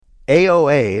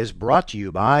AOA is brought to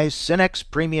you by Cenex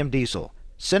Premium Diesel.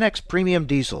 Cenex Premium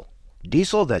Diesel.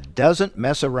 Diesel that doesn't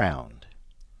mess around.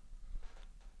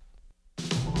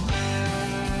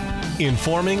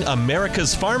 Informing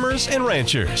America's farmers and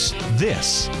ranchers.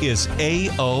 This is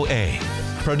AOA,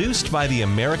 produced by the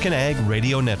American Ag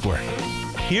Radio Network.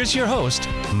 Here's your host,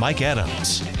 Mike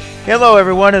Adams. Hello,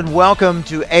 everyone, and welcome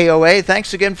to AOA.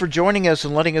 Thanks again for joining us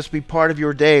and letting us be part of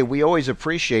your day. We always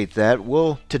appreciate that.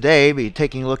 We'll today be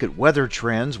taking a look at weather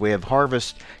trends. We have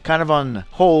harvest kind of on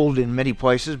hold in many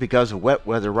places because of wet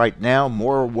weather right now.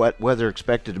 More wet weather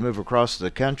expected to move across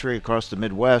the country, across the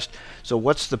Midwest. So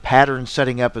what's the pattern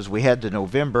setting up as we head to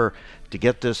November to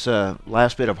get this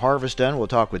last bit of harvest done? We'll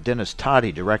talk with Dennis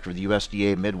Toddy, Director of the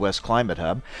USDA Midwest Climate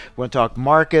Hub. We're going to talk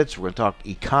markets. We're going to talk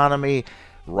economy,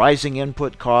 rising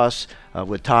input costs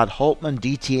with Todd Hultman,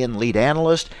 DTN lead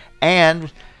analyst,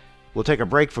 and we'll take a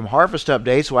break from harvest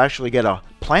updates. We'll actually get a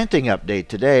planting update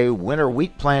today, winter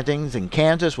wheat plantings in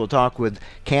Kansas. We'll talk with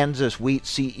Kansas Wheat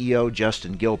CEO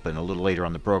Justin Gilpin a little later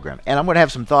on the program. And I'm going to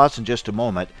have some thoughts in just a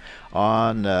moment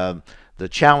on the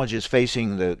challenges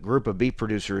facing the group of beef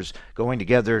producers going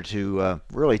together to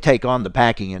really take on the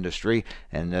packing industry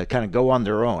and kind of go on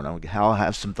their own. I'll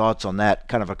have some thoughts on that,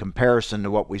 kind of a comparison to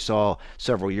what we saw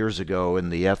several years ago in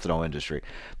the ethanol industry.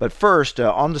 But first,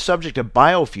 on the subject of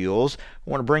biofuels, I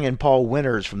want to bring in Paul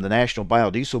Winters from the National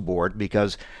Biodiesel Board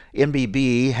because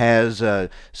NBB has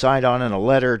signed on in a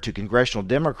letter to congressional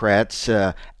Democrats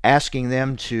asking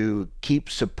them to keep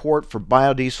support for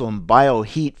biodiesel and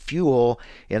bioheat fuel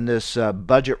in this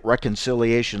budget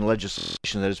reconciliation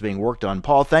legislation that is being worked on.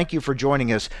 Paul, thank you for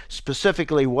joining us.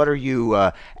 Specifically, what are you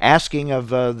asking of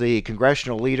the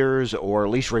congressional leaders, or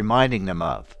at least reminding them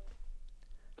of?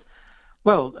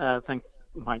 Well, thanks,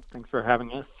 Mike. Thanks for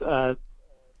having us.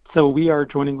 So we are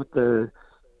joining with the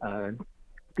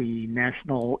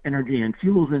National Energy and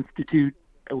Fuels Institute,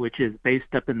 which is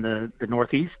based up in the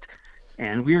Northeast,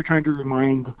 and we are trying to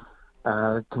remind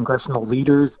congressional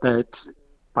leaders that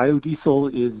biodiesel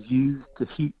is used to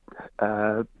heat,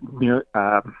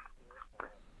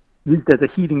 used as a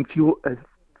heating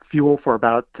fuel for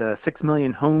about 6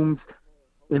 million homes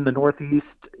in the Northeast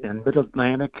and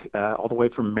Mid-Atlantic, all the way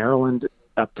from Maryland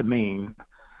up to Maine.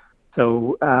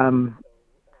 So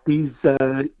these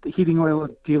heating oil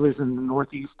dealers in the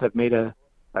Northeast have made a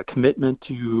commitment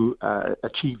to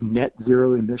achieve net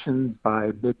zero emissions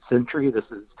by mid-century. This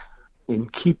is in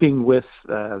keeping with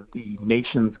the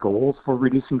nation's goals for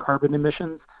reducing carbon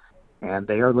emissions, and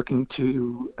they are looking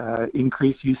to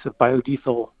increase use of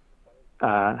biodiesel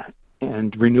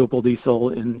and renewable diesel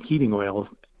in heating oil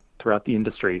throughout the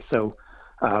industry. So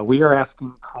we are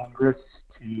asking Congress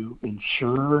to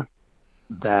ensure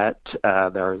that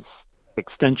there's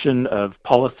extension of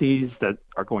policies that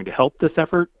are going to help this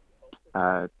effort,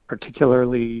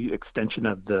 particularly extension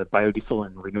of the biodiesel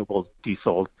and renewable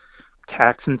diesel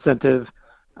tax incentive.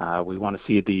 We want to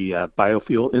see the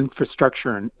biofuel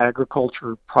infrastructure and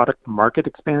agriculture product market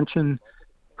expansion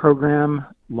program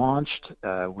launched,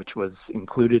 which was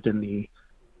included in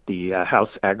the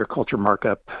House Agriculture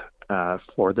markup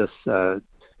for this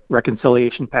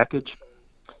reconciliation package.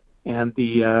 And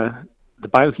the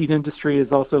bioheat industry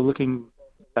is also looking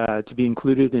to be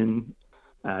included in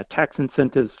tax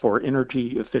incentives for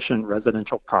energy-efficient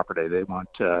residential property. They want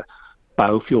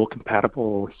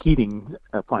biofuel-compatible heating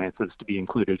appliances to be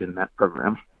included in that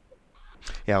program.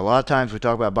 Yeah, a lot of times we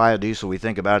talk about biodiesel, we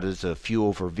think about it as a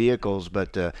fuel for vehicles,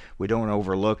 but we don't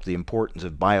overlook the importance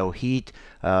of bioheat.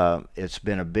 It's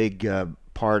been a big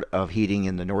part of heating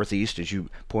in the Northeast, as you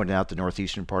pointed out, the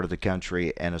northeastern part of the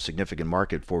country, and a significant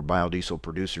market for biodiesel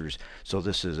producers. So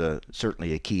this is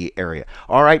certainly a key area.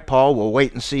 All right, Paul, we'll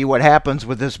wait and see what happens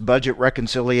with this budget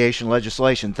reconciliation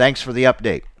legislation. Thanks for the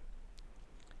update.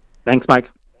 Thanks, Mike.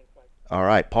 All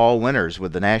right, Paul Winters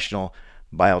with the National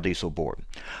Biodiesel Board.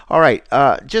 All right,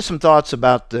 just some thoughts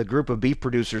about the group of beef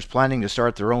producers planning to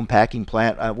start their own packing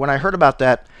plant. When I heard about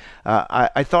that,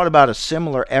 I thought about a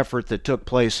similar effort that took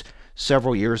place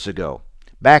several years ago.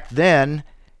 Back then,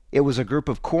 it was a group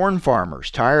of corn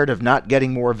farmers tired of not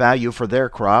getting more value for their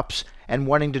crops and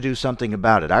wanting to do something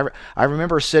about it. I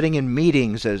remember sitting in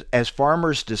meetings as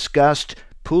farmers discussed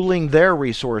pooling their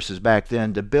resources back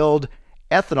then to build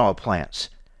ethanol plants.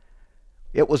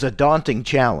 It was a daunting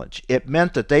challenge. It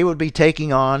meant that they would be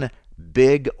taking on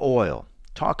big oil.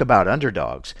 Talk about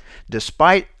underdogs.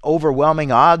 Despite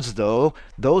overwhelming odds, though,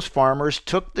 those farmers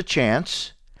took the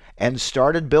chance and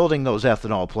started building those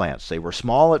ethanol plants. They were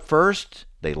small at first.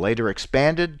 They later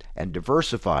expanded and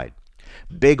diversified.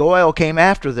 Big oil came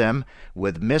after them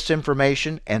with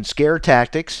misinformation and scare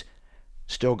tactics.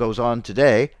 Still goes on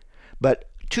today. But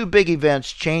two big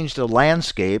events changed the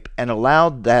landscape and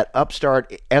allowed that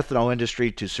upstart ethanol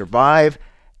industry to survive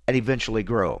and eventually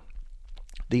grow.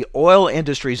 The oil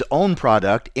industry's own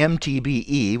product,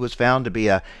 MTBE, was found to be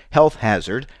a health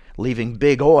hazard, leaving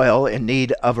big oil in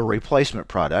need of a replacement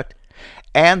product.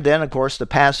 And then, of course, the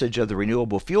passage of the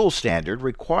renewable fuel standard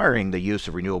requiring the use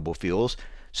of renewable fuels,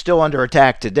 still under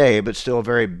attack today, but still a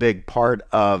very big part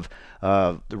of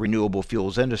the renewable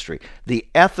fuels industry. The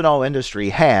ethanol industry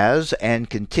has and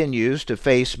continues to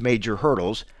face major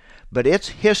hurdles, but its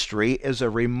history is a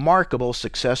remarkable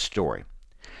success story.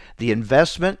 The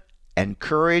investment and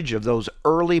courage of those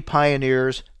early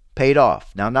pioneers paid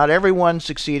off. Now, not everyone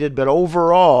succeeded, but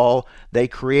overall, they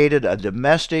created a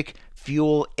domestic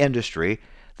fuel industry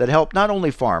that helped not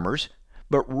only farmers,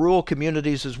 but rural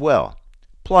communities as well.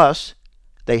 Plus,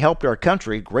 they helped our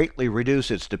country greatly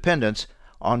reduce its dependence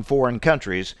on foreign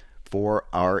countries for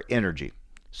our energy.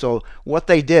 So what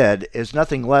they did is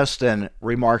nothing less than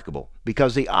remarkable,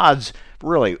 because the odds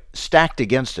really stacked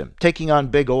against them. Taking on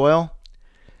big oil,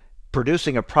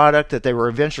 producing a product that they were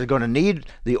eventually going to need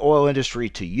the oil industry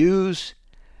to use.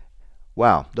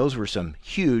 Wow, those were some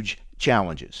huge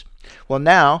challenges. Well,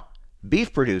 now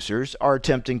beef producers are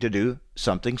attempting to do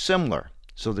something similar.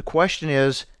 So the question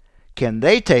is, can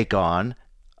they take on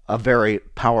a very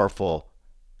powerful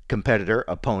competitor,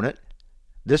 opponent?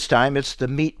 This time it's the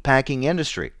meat packing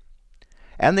industry.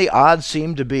 And the odds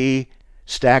seem to be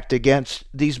stacked against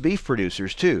these beef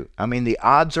producers too. I mean, the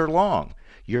odds are long.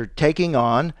 You're taking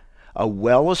on a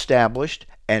well-established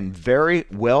and very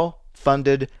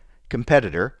well-funded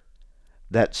competitor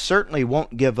that certainly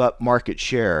won't give up market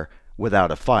share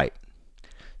without a fight.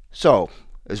 So,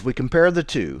 as we compare the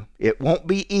two, it won't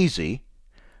be easy,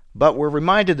 but we're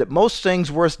reminded that most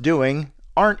things worth doing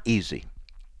aren't easy.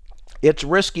 It's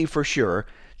risky for sure,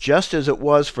 just as it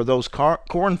was for those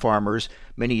corn farmers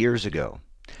many years ago.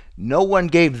 No one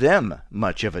gave them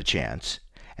much of a chance,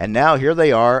 and now here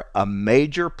they are, a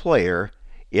major player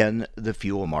in the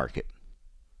fuel market.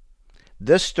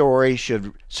 This story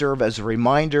should serve as a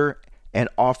reminder and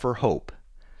offer hope.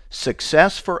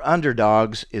 Success for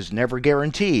underdogs is never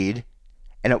guaranteed,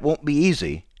 and it won't be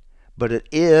easy, but it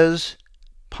is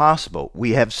possible.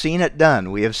 We have seen it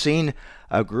done. We have seen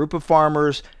a group of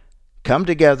farmers come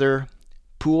together,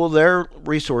 pool their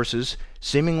resources,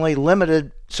 seemingly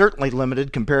limited, certainly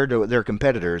limited compared to their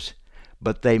competitors,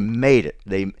 but they made it.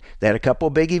 They had a couple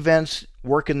of big events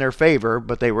work in their favor,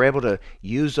 but they were able to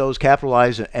use those,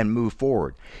 capitalize, and move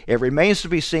forward. It remains to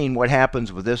be seen what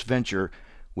happens with this venture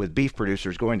with beef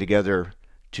producers going together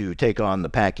to take on the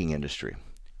packing industry.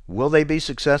 Will they be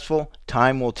successful?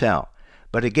 Time will tell.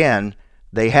 But again,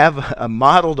 they have a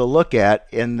model to look at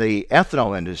in the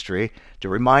ethanol industry to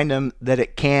remind them that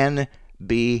it can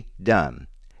be done.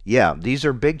 Yeah, these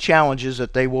are big challenges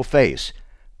that they will face,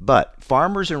 but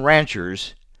farmers and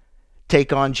ranchers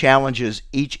take on challenges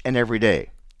each and every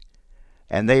day,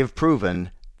 and they have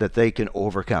proven that they can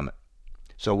overcome it.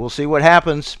 So we'll see what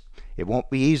happens. It won't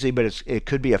be easy, but it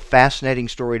could be a fascinating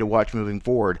story to watch moving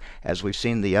forward, as we've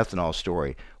seen the ethanol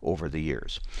story over the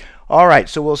years. All right,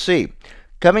 so we'll see.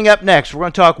 Coming up next, we're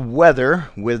going to talk weather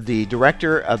with the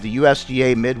director of the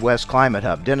USDA Midwest Climate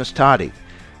Hub, Dennis Toddy.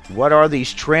 What are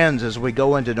these trends as we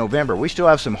go into November? We still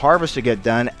have some harvest to get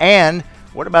done, and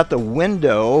what about the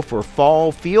window for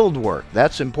fall field work?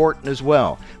 That's important as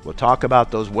well. We'll talk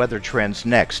about those weather trends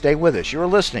next. Stay with us. You're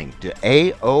listening to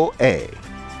AOA.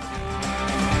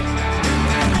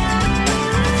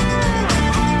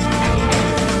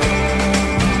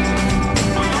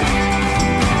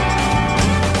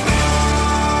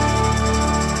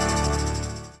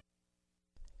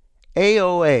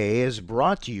 AOA is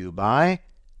brought to you by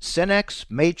Cenex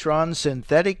Matron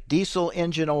Synthetic Diesel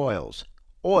Engine Oils.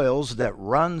 Oils that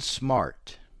run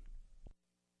smart.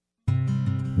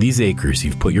 These acres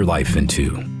you've put your life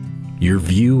into, your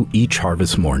view each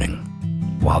harvest morning.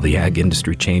 While the ag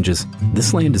industry changes,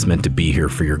 this land is meant to be here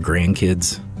for your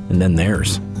grandkids and then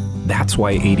theirs. That's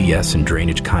why ADS and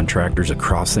drainage contractors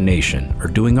across the nation are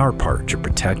doing our part to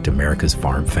protect America's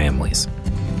farm families.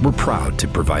 We're proud to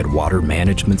provide water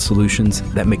management solutions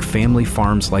that make family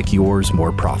farms like yours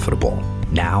more profitable,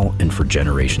 now and for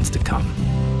generations to come.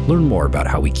 Learn more about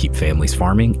how we keep families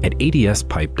farming at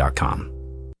adspipe.com.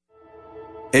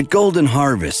 At Golden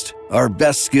Harvest, our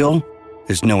best skill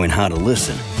is knowing how to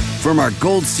listen. From our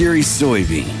Gold Series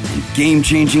soybean and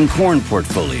game-changing corn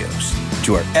portfolios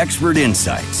to our expert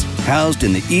insights housed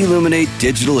in the Illuminate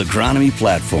digital agronomy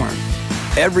platform,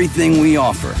 everything we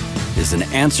offer is an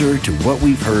answer to what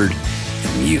we've heard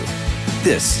from you.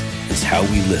 This is how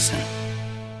we listen.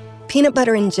 peanut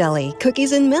butter and jelly,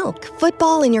 cookies and milk,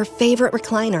 football and your favorite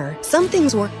recliner. Some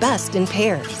things work best in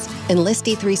pairs. Enlist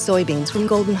E3 soybeans from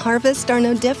Golden Harvest are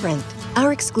no different.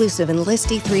 Our exclusive Enlist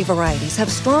E3 varieties have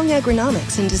strong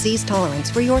agronomics and disease tolerance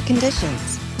for your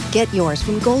conditions. Get yours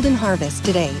from Golden Harvest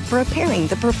today for a pairing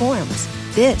that performs.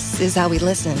 This is how we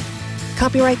listen.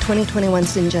 Copyright 2021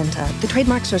 Syngenta. The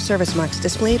trademarks or service marks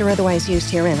displayed or otherwise used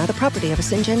herein are the property of a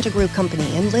Syngenta Group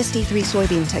company. Enlist E3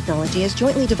 soybean technology is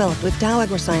jointly developed with Dow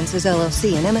AgroSciences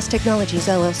LLC and MS Technologies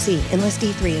LLC. Enlist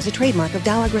E3 is a trademark of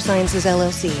Dow AgroSciences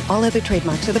LLC. All other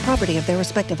trademarks are the property of their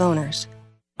respective owners.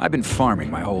 I've been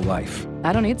farming my whole life.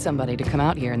 I don't need somebody to come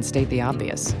out here and state the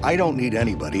obvious. I don't need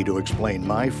anybody to explain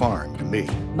my farm to me.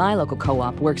 My local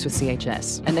co-op works with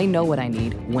CHS, and they know what I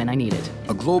need when I need it.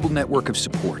 A global network of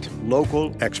support.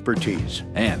 Local expertise.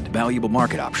 And valuable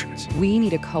market options. We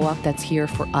need a co-op that's here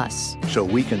for us. So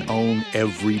we can own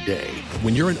every day.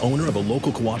 When you're an owner of a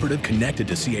local cooperative connected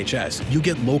to CHS, you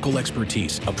get local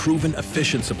expertise, a proven,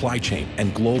 efficient supply chain,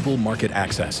 and global market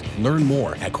access. Learn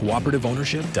more at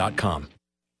cooperativeownership.com.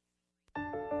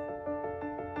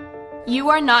 You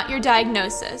are not your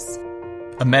diagnosis.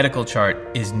 A medical chart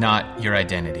is not your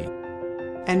identity.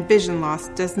 And vision loss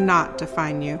does not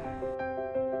define you.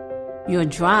 Your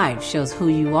drive shows who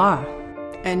you are.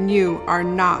 And you are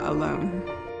not alone.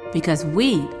 Because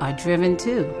we are driven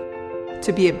too.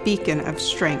 To be a beacon of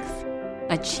strength.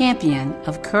 A champion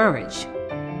of courage.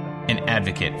 An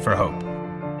advocate for hope.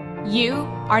 You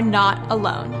are not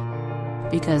alone.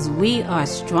 Because we are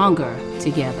stronger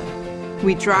together.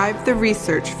 We drive the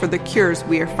research for the cures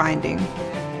we are finding.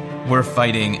 We're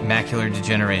fighting macular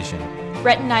degeneration,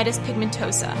 retinitis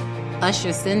pigmentosa,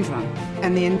 Usher syndrome,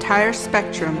 and the entire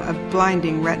spectrum of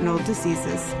blinding retinal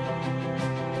diseases.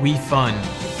 We fund.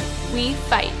 We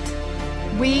fight.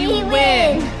 We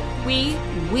win. We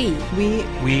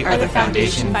are the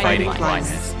foundation fighting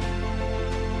blindness.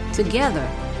 Together,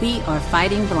 we are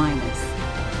fighting blindness.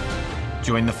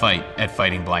 Join the fight at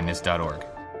fightingblindness.org.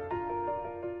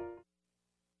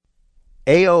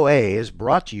 AOA is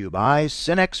brought to you by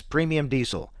Cenex Premium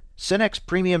Diesel. Cenex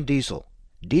Premium Diesel.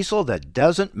 Diesel that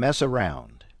doesn't mess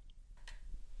around.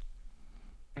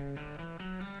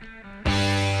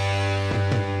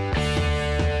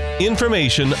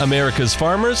 Information America's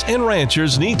farmers and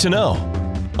ranchers need to know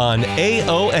on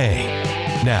AOA.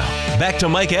 Now, back to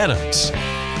Mike Adams.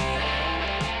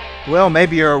 Well,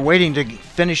 maybe you're waiting to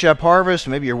finish up harvest.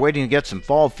 Maybe you're waiting to get some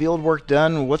fall field work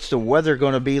done. What's the weather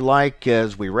going to be like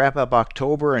as we wrap up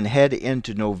October and head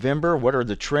into November? What are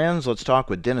the trends? Let's talk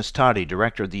with Dennis Toddy,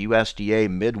 Director of the USDA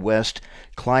Midwest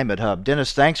Climate Hub.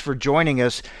 Dennis, thanks for joining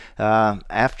us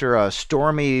after a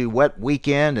stormy, wet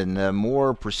weekend and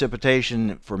more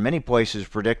precipitation for many places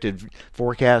predicted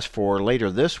forecast for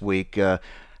later this week.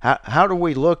 How do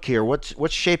we look here? What's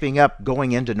shaping up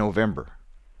going into November?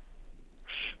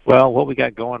 Well, what we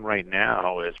got going right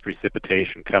now is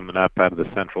precipitation coming up out of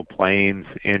the Central Plains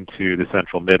into the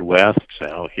Central Midwest.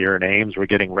 So here in Ames, we're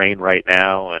getting rain right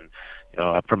now, and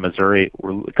up from Missouri,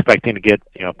 we're expecting to get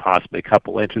possibly a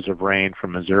couple inches of rain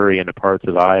from Missouri into parts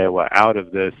of Iowa. Out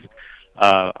of this,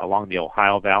 along the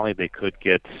Ohio Valley, they could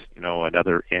get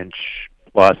another inch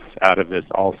plus out of this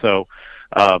also.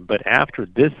 But after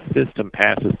this system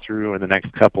passes through in the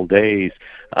next couple days,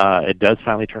 it does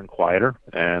finally turn quieter,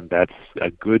 and that's a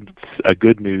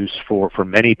good news for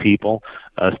many people,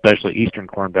 especially Eastern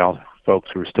Corn Belt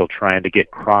folks who are still trying to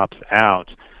get crops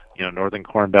out. Northern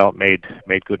Corn Belt made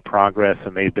good progress,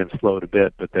 and they've been slowed a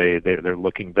bit, but they're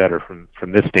looking better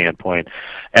from this standpoint.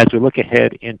 As we look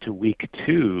ahead into week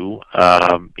 2,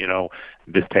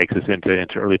 this takes us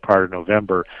into early part of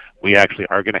November. We actually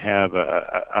are going to have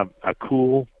a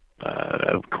cool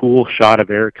shot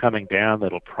of air coming down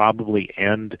that'll probably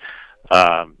end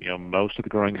most of the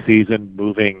growing season,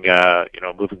 moving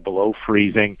below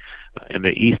freezing. In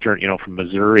the eastern, from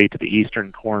Missouri to the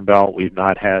Eastern Corn Belt, we've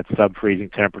not had sub-freezing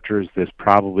temperatures. This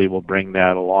probably will bring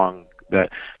that along, that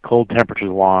cold temperatures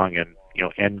along, and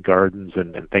end gardens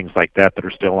and things like that are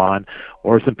still on,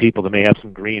 or some people that may have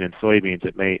some green and soybeans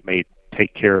that may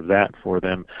take care of that for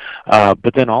them.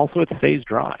 But then also it stays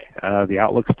dry. The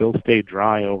outlook still stayed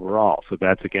dry overall, so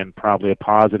that's again probably a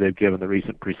positive given the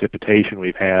recent precipitation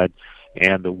we've had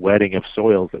and the wetting of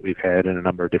soils that we've had in a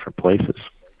number of different places.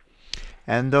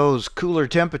 And those cooler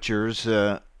temperatures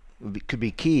could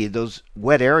be key. Those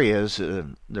wet areas,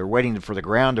 they're waiting for the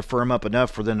ground to firm up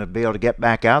enough for them to be able to get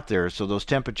back out there. So those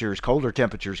colder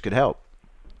temperatures could help.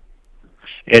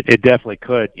 It definitely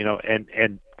could,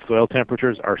 and soil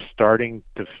temperatures are starting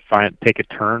to take a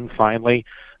turn finally.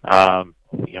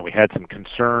 we had some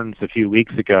concerns a few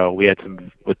weeks ago. We had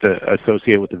some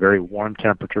associated with the very warm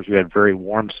temperatures. We had very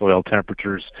warm soil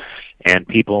temperatures, and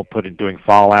people doing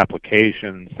fall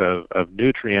applications of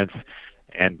nutrients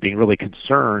and being really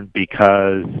concerned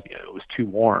because it was too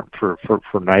warm for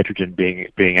nitrogen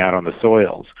being out on the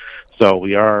soils. So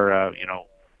we are,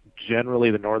 generally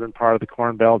the northern part of the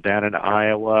Corn Belt down in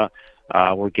Iowa.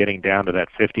 We're getting down to that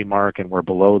 50 mark, and we're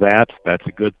below that. That's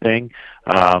a good thing.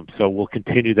 So we'll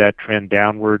continue that trend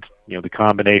downwards. The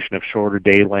combination of shorter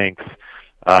day lengths,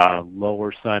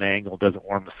 lower sun angle doesn't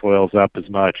warm the soils up as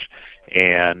much,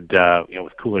 and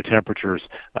with cooler temperatures,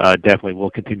 definitely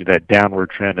we'll continue that downward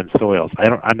trend in soils.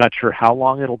 I'm not sure how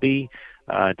long it'll be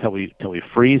until we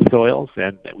freeze soils,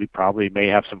 and we probably may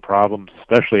have some problems,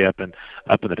 especially up in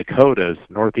the Dakotas.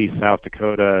 Northeast South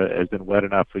Dakota has been wet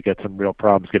enough. We get some real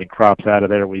problems getting crops out of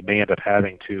there. We may end up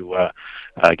having to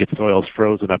get soils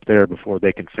frozen up there before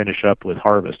they can finish up with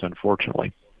harvest,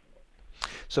 unfortunately.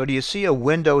 So do you see a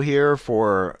window here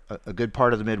for a good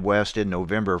part of the Midwest in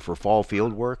November for fall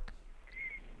field work?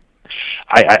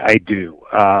 I do.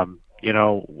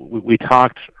 We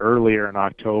talked earlier in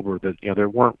October that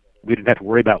we didn't have to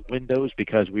worry about windows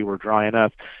because we were dry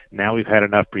enough. Now we've had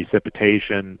enough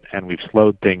precipitation and we've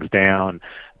slowed things down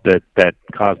that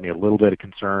caused me a little bit of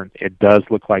concern. It does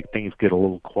look like things get a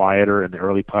little quieter in the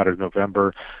early part of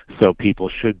November, so people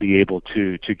should be able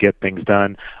to get things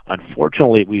done.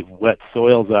 Unfortunately, we've wet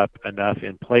soils up enough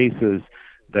in places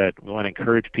that we want to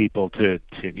encourage people to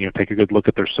take a good look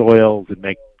at their soils and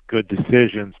make good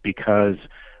decisions, because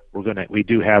we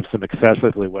do have some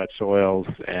excessively wet soils,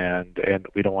 and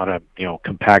we don't want to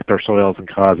compact our soils and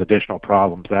cause additional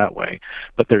problems that way.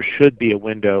 But there should be a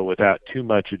window without too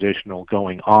much additional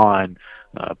going on,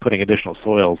 putting additional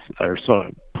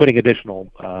putting additional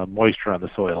moisture on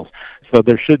the soils. So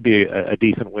there should be a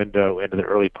decent window into the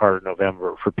early part of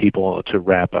November for people to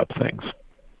wrap up things.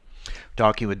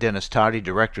 Talking with Dennis Toddy,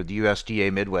 director of the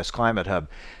USDA Midwest Climate Hub.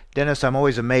 Dennis, I'm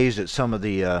always amazed at some of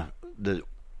the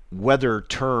weather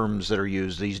terms that are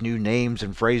used, these new names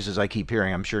and phrases I keep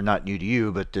hearing. I'm sure not new to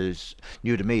you, but it's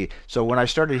new to me. So when I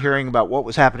started hearing about what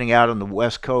was happening out on the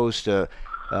West Coast,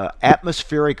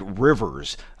 atmospheric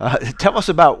rivers, tell us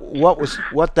about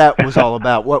what that was all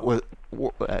about. What was,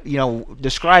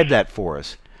 describe that for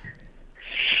us.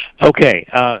 Okay,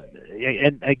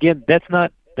 and again, that's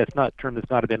not a term that's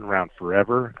not been around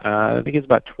forever. I think it's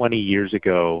about 20 years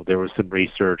ago there was some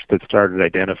research that started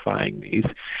identifying these.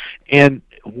 And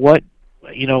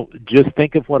just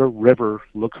think of what a river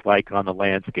looks like on the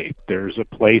landscape. There's a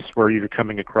place where you're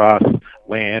coming across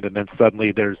land, and then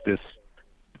suddenly there's this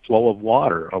flow of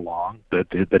water along that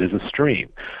is a stream.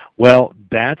 Well,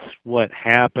 that's what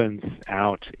happens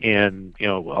out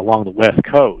along the West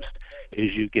Coast.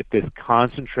 Is you get this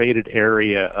concentrated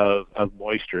area of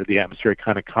moisture. The atmosphere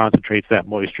kind of concentrates that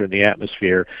moisture in the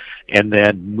atmosphere and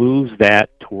then moves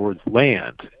that towards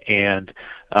land. And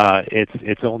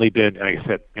it's only been, like I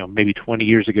said, maybe 20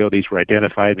 years ago these were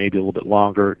identified, maybe a little bit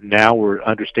longer. Now we're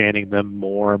understanding them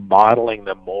more, modeling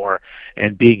them more,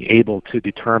 and being able to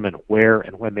determine where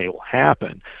and when they will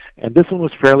happen. And this one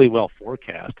was fairly well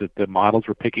forecasted. The models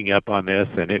were picking up on this,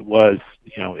 and it was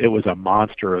a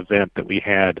monster event that we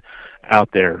had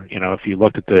out there. If you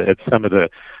looked at some of the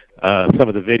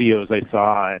videos I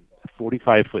saw, and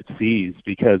 45-foot seas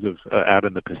because of out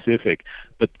in the Pacific,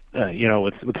 but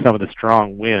with some of the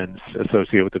strong winds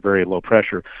associated with the very low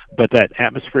pressure. But that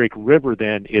atmospheric river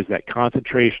then is that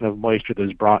concentration of moisture that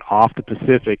is brought off the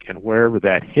Pacific, and wherever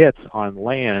that hits on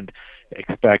land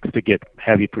expects to get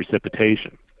heavy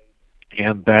precipitation.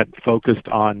 And that focused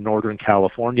on Northern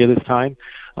California this time.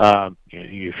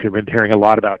 If you've been hearing a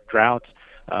lot about droughts,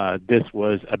 this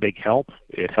was a big help.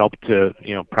 It helped to,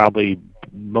 probably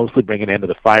mostly bring an end to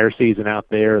the fire season out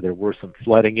there. There were some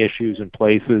flooding issues in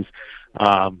places.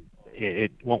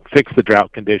 It won't fix the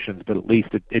drought conditions, but at least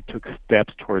it took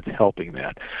steps towards helping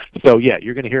that. So, yeah,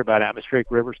 you're going to hear about atmospheric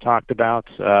rivers talked about.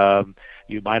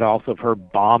 You might also have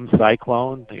heard bomb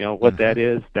cyclone. What that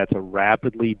is? That's a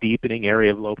rapidly deepening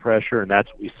area of low pressure, and that's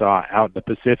what we saw out in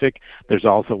the Pacific. There's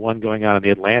also one going on in the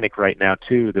Atlantic right now,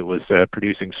 too, that was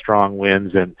producing strong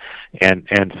winds and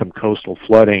some coastal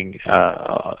flooding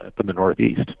from the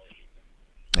Northeast.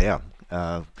 Yeah.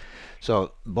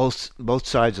 So both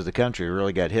sides of the country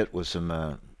really got hit with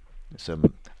some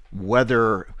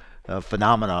weather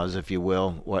phenomena, if you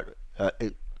will.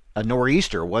 A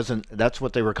nor'easter that's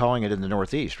what they were calling it in the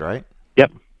Northeast, right?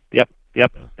 Yep.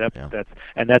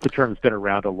 That's a term that's been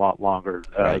around a lot longer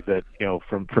right.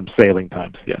 From sailing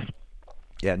times. Yes.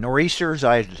 Yeah, nor'easters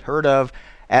I had heard of,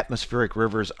 atmospheric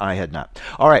rivers I had not.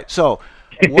 All right, so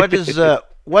what is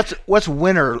what's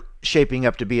winter shaping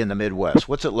up to be in the Midwest?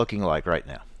 What's it looking like right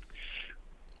now?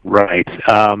 Right.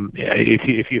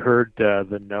 If you heard the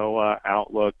NOAA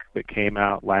outlook that came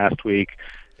out last week,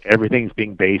 everything's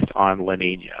being based on La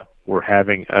Nina. We're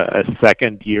having a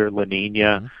second-year La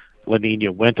Nina. Mm-hmm. La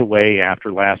Nina went away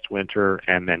after last winter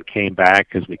and then came back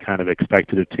as we kind of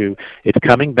expected it to. It's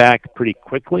coming back pretty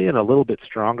quickly and a little bit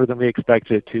stronger than we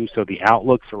expected it to, so the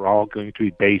outlooks are all going to be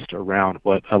based around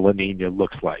what a La Nina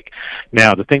looks like.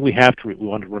 Now, the thing we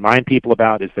want to remind people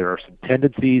about is there are some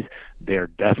tendencies. They're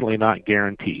definitely not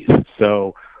guarantees.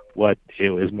 So what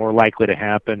is more likely to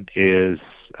happen is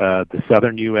the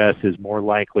southern U.S. is more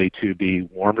likely to be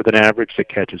warmer than average that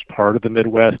catches part of the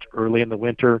Midwest early in the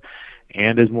winter,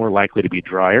 and is more likely to be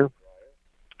drier.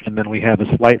 And then we have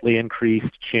a slightly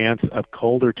increased chance of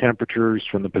colder temperatures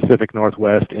from the Pacific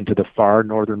Northwest into the far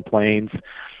northern plains,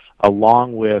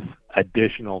 along with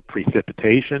additional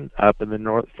precipitation up in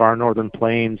the far northern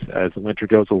plains as the winter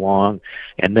goes along.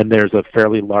 And then there's a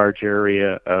fairly large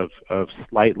area of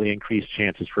slightly increased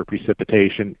chances for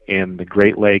precipitation in the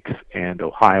Great Lakes and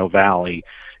Ohio Valley,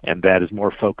 and that is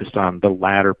more focused on the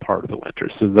latter part of the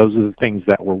winter. So those are the things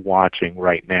that we're watching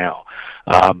right now.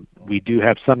 We do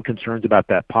have some concerns about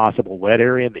that possible wet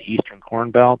area in the eastern Corn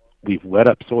Belt. We've wet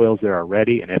up soils there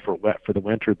already, and if we're wet for the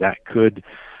winter, that could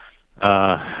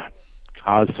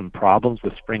cause some problems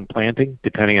with spring planting,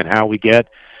 depending on how we get.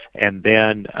 And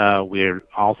then we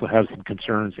also have some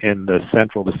concerns in the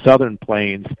central to southern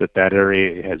plains that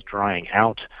area is drying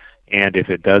out. And if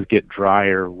it does get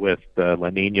drier with La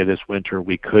Nina this winter,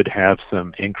 we could have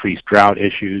some increased drought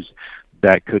issues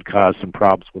that could cause some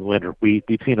problems with winter wheat.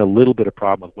 We've seen a little bit of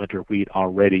problem with winter wheat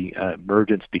already,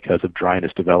 emergence because of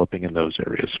dryness developing in those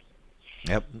areas.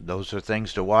 Yep, those are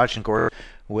things to watch. And of course,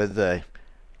 with the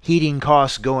heating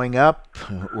costs going up,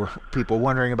 people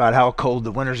wondering about how cold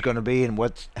the winter's going to be and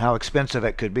how expensive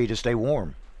it could be to stay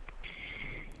warm.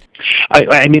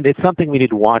 I mean, it's something we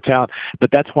need to watch out, but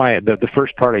that's why the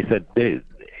first part I said,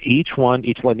 each La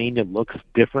Nina looks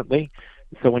differently.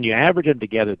 So when you average them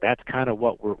together, that's kind of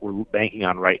what we're banking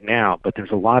on right now, but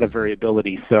there's a lot of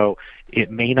variability, so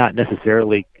it may not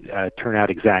necessarily turn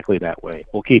out exactly that way.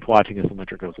 We'll keep watching as the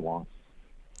winter goes along.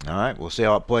 All right, we'll see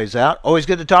how it plays out. Always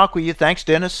good to talk with you. Thanks,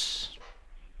 Dennis.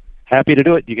 Happy to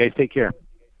do it. You guys take care.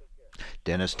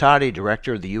 Dennis Toddy,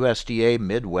 Director of the USDA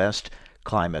Midwest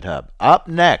Climate Hub. Up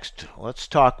next, let's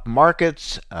talk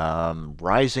markets,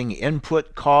 rising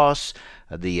input costs,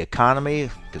 the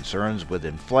economy, concerns with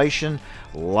inflation,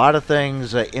 a lot of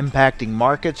things impacting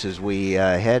markets as we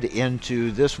head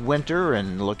into this winter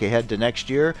and look ahead to next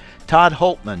year. Todd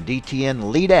Hultman,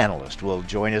 DTN lead analyst, will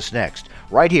join us next,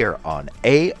 right here on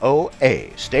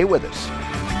AOA. Stay with us.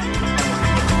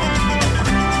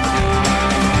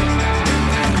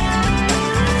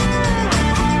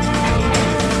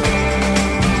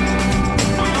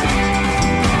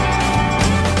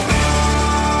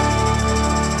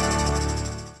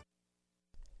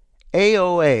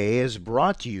 AOA is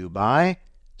brought to you by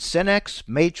Cenex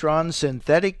Matron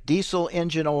Synthetic Diesel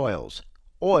Engine Oils,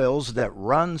 oils that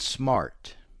run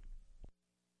smart.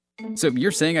 So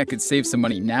you're saying I could save some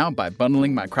money now by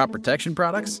bundling my crop protection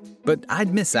products? But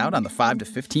I'd miss out on the 5 to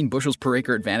 15 bushels per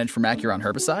acre advantage from Acuron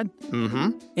herbicide? Mm-hmm.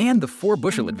 And the 4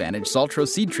 bushel advantage Saltro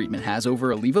seed treatment has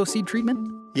over Olivo seed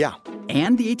treatment? Yeah.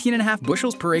 And the 18.5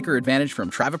 bushels per acre advantage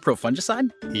from Travapro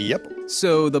fungicide? Yep.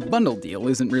 So the bundle deal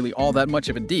isn't really all that much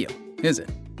of a deal, is it?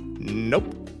 Nope.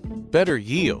 Better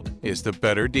yield is the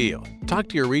better deal. Talk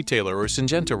to your retailer or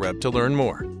Syngenta rep to learn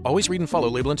more. Always read and follow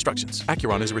label instructions.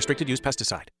 Acuron is a restricted use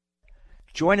pesticide.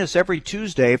 Join us every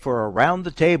Tuesday for Around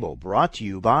the Table, brought to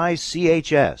you by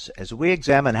CHS, as we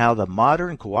examine how the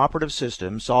modern cooperative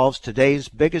system solves today's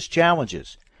biggest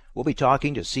challenges. We'll be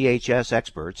talking to CHS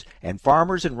experts and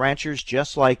farmers and ranchers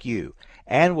just like you,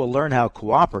 and we'll learn how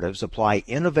cooperatives apply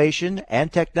innovation and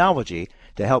technology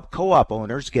to help co-op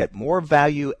owners get more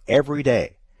value every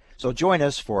day. So join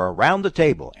us for Around the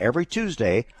Table every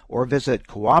Tuesday, or visit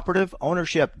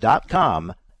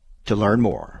cooperativeownership.com to learn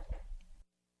more.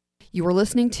 You are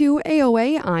listening to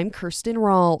AOA. I'm Kirsten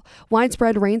Rahl.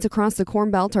 Widespread rains across the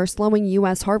Corn Belt are slowing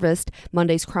U.S. harvest.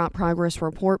 Monday's crop progress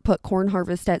report put corn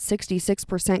harvest at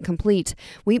 66% complete.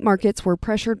 Wheat markets were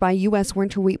pressured by U.S.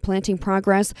 winter wheat planting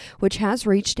progress, which has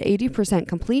reached 80%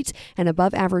 complete and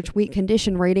above average wheat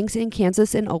condition ratings in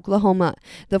Kansas and Oklahoma.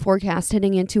 The forecast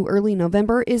heading into early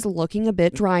November is looking a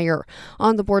bit drier.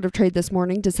 On the Board of Trade this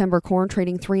morning, December corn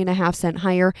trading 3.5 cents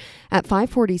higher at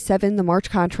 $5.47. The March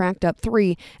contract up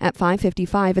 3 at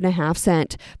 $5.55 and a half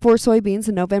cent. For soybeans,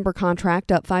 the November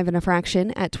contract up 5 and a fraction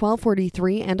at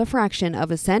 $12.43 and a fraction of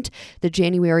a cent. The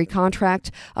January contract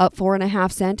up 4 and a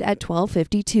half cent at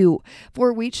 $12.52.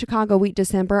 For wheat, Chicago wheat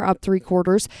December up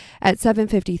 3/4 at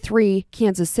 $7.53.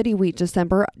 Kansas City wheat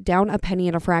December down a penny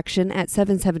and a fraction at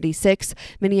 $7.76.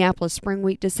 Minneapolis spring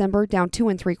wheat December down 2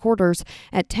 3/4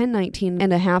 at $10.19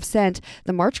 and a half cent.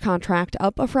 The March contract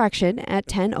up a fraction at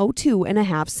 $10.02 and a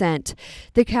half cent.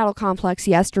 The cattle complex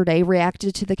yesterday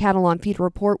reacted to the cattle on feed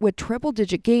report with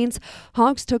triple-digit gains.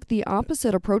 Hogs took the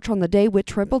opposite approach on the day with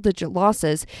triple-digit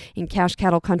losses. In cash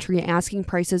cattle country, asking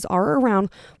prices are around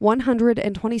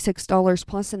 $126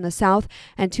 plus in the south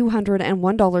and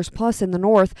 $201 plus in the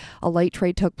north. A light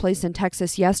trade took place in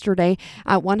Texas yesterday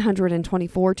at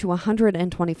 $124 to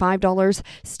 $125,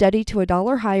 steady to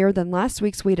 $1 higher than last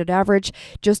week's weighted average.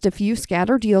 Just a few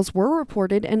scatter deals were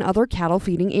reported in other cattle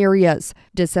feeding areas.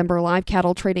 December live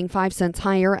cattle trading 5 cents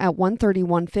higher at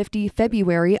 $131.50.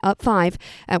 February up 5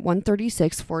 at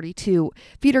 $136.42.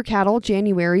 Feeder cattle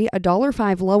January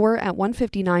 $1.05 lower at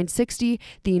 $159.60.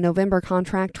 The November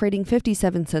contract trading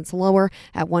 57 cents lower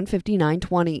at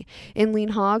 $159.20. In lean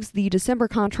hogs, the December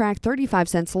contract 35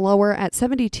 cents lower at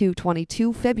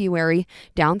 $72.22. February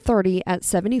down 30 at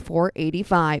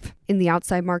 $74.85. In the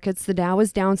outside markets, the Dow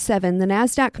is down 7, the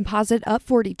Nasdaq Composite up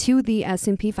 42, the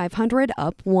S&P 500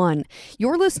 up 1.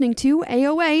 You're listening to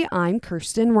AOA. I'm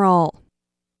Kirsten Rahl.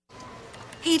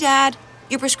 Hey, Dad,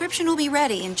 your prescription will be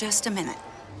ready in just a minute.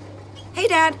 Hey,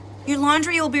 Dad, your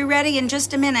laundry will be ready in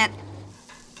just a minute.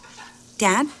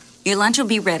 Dad, your lunch will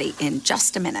be ready in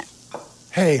just a minute.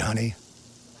 Hey, honey,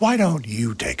 why don't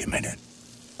you take a minute?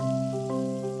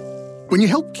 When you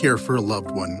help care for a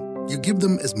loved one, you give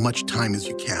them as much time as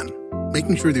you can,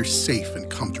 making sure they're safe and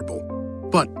comfortable.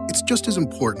 But it's just as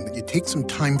important that you take some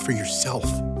time for yourself.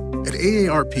 At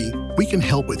AARP, we can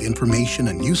help with information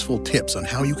and useful tips on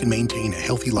how you can maintain a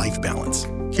healthy life balance,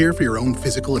 care for your own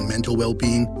physical and mental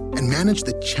well-being, and manage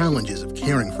the challenges of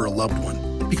caring for a loved one.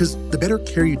 Because the better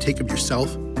care you take of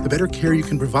yourself, the better care you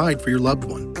can provide for your loved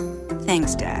one.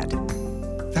 Thanks, Dad.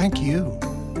 Thank you.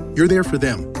 You're there for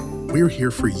them. We're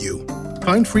here for you.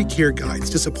 Find free care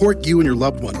guides to support you and your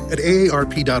loved one at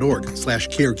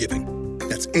aarp.org/caregiving.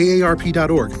 That's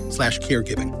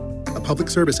aarp.org/caregiving. A public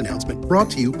service announcement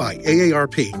brought to you by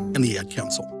AARP and the Ad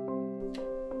Council.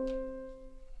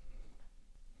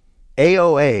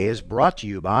 AOA is brought to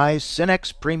you by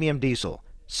Cenex Premium Diesel.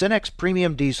 Cenex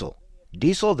Premium Diesel.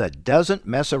 Diesel that doesn't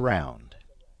mess around.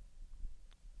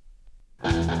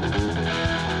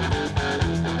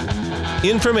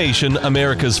 Information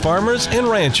America's farmers and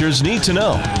ranchers need to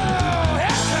know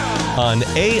on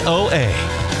AOA.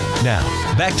 Now,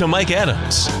 back to Mike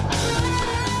Adams.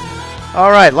 All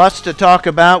right, lots to talk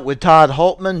about with Todd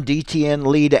Hultman, DTN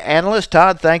lead analyst.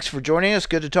 Todd, thanks for joining us.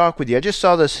 Good to talk with you. I just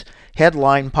saw this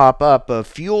headline pop up.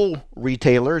 Fuel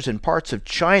retailers in parts of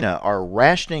China are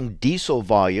rationing diesel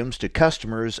volumes to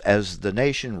customers as the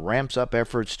nation ramps up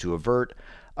efforts to avert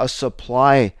a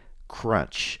supply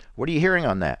crunch. What are you hearing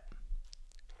on that?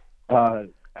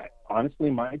 Honestly,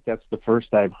 Mike, that's the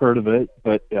first I've heard of it,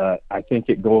 but I think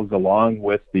it goes along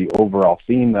with the overall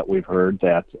theme that we've heard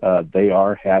that they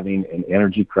are having an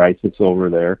energy crisis over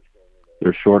there.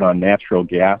 They're short on natural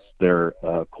gas. Their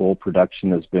coal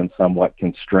production has been somewhat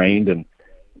constrained, and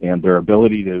their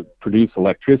ability to produce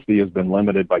electricity has been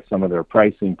limited by some of their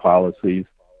pricing policies.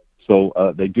 So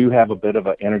they do have a bit of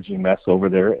an energy mess over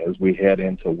there as we head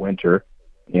into winter.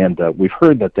 And we've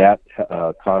heard that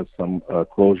caused some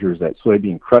closures at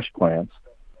soybean crush plants.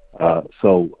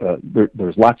 So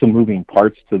there's lots of moving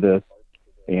parts to this,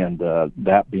 and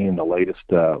that being the latest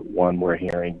one we're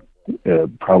hearing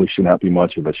probably should not be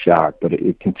much of a shock. But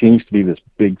it continues to be this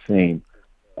big theme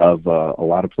of a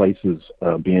lot of places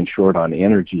being short on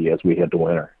energy as we head to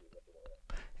winter.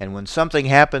 And when something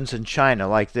happens in China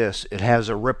like this, it has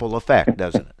a ripple effect,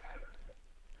 doesn't it?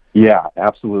 Yeah,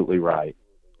 absolutely right.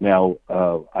 Now,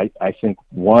 I think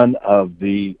one of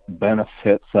the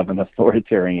benefits of an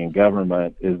authoritarian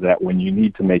government is that when you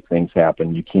need to make things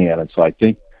happen, you can. And so I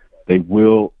think they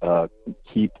will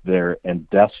keep their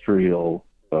industrial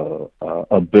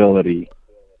ability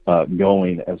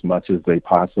going as much as they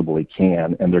possibly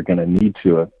can, and they're going to need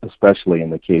to, especially in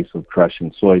the case of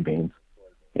crushing soybeans.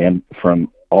 And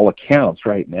from all accounts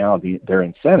right now, their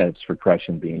incentives for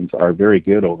crushing beans are very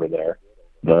good over there.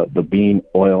 The bean,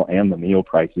 oil, and the meal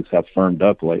prices have firmed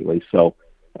up lately, so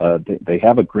they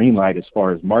have a green light as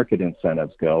far as market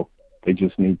incentives go. They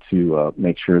just need to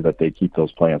make sure that they keep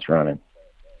those plants running.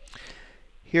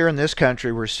 Here in this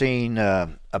country, we're seeing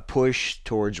a push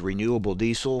towards renewable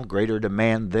diesel, greater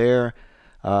demand there.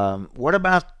 What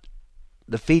about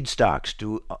the feedstocks?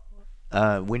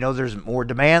 we know there's more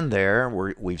demand there.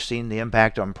 We've seen the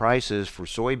impact on prices for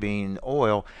soybean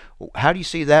oil. How do you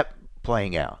see that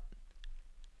playing out?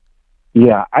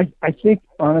 Yeah, I think,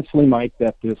 honestly, Mike,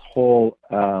 that this whole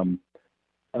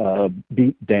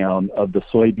beat down of the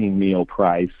soybean meal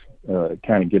price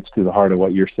kind of gets to the heart of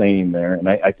what you're saying there, and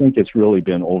I think it's really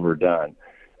been overdone.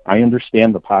 I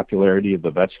understand the popularity of the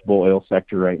vegetable oil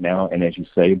sector right now, and as you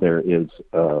say, there is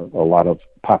a lot of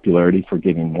popularity for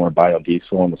getting more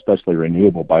biodiesel, and especially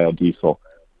renewable biodiesel,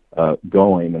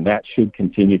 going, and that should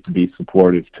continue to be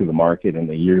supportive to the market in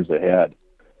the years ahead.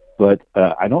 But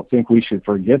I don't think we should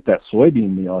forget that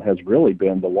soybean meal has really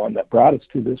been the one that brought us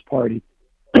to this party.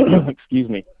 Excuse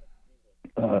me.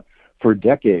 For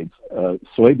decades,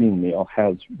 soybean meal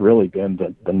has really been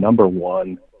the number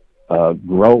one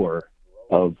grower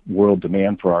of world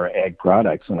demand for our ag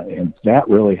products, and that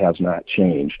really has not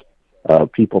changed.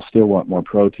 People still want more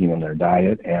protein in their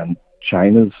diet, and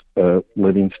China's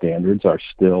living standards are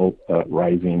still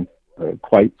rising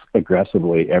quite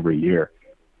aggressively every year.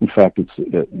 In fact,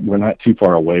 we're not too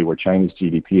far away where China's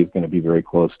GDP is going to be very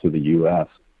close to the U.S.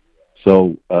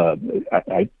 So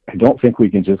I don't think we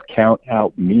can just count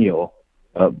out meal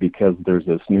because there's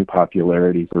this new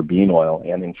popularity for bean oil.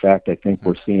 And in fact, I think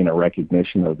we're seeing a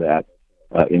recognition of that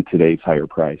in today's higher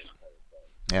price.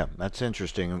 Yeah, that's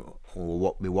interesting.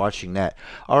 We'll be watching that.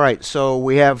 All right, so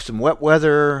we have some wet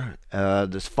weather,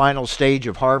 this final stage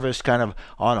of harvest kind of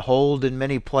on hold in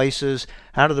many places.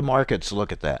 How do the markets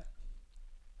look at that?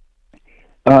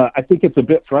 I think it's a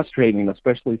bit frustrating,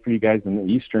 especially for you guys in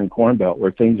the Eastern Corn Belt,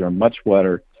 where things are much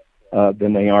wetter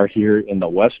than they are here in the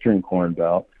Western Corn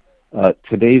Belt.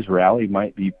 Today's rally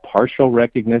might be partial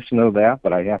recognition of that,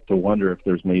 but I have to wonder if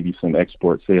there's maybe some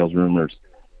export sales rumors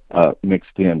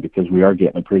mixed in, because we are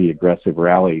getting a pretty aggressive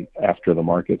rally after the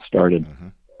market started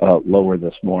lower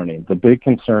this morning. The big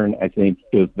concern, I think,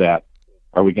 is that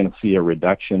are we going to see a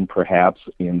reduction perhaps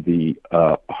in the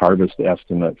harvest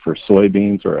estimate for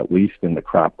soybeans, or at least in the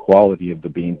crop quality of the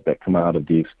beans that come out of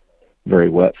these very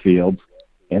wet fields?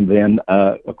 And then,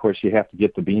 of course, you have to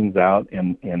get the beans out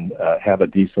and have a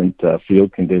decent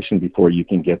field condition before you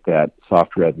can get that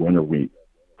soft red winter wheat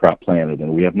crop planted.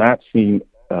 And we have not seen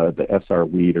the SR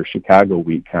wheat or Chicago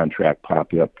wheat contract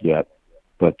pop up yet,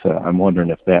 but I'm wondering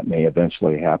if that may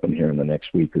eventually happen here in the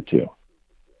next week or two.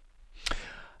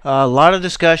 A lot of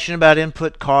discussion about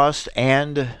input cost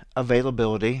and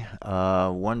availability.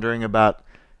 Wondering about,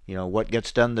 what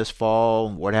gets done this fall.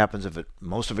 What happens if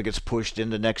most of it gets pushed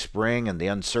into next spring, and the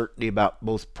uncertainty about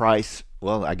both price.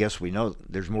 Well, I guess we know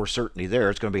there's more certainty there.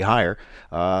 It's going to be higher.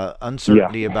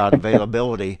 Uncertainty about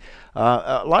availability.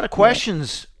 A lot of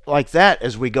questions like that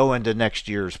as we go into next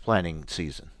year's planting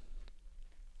season.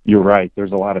 You're right.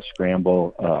 There's a lot of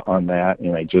scramble on that,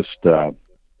 and I just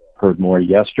heard more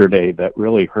yesterday that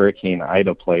really Hurricane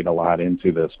Ida played a lot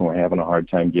into this, and we're having a hard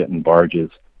time getting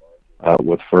barges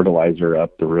with fertilizer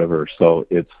up the river. So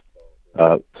it's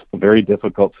a very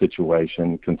difficult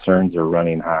situation. Concerns are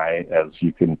running high, as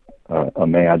you can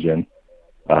imagine,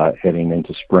 heading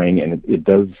into spring, and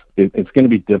it's going to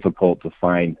be difficult to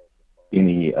find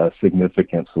any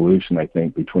significant solution, I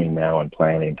think, between now and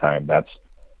planting time. That's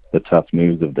the tough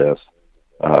news of this.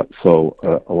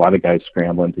 So a lot of guys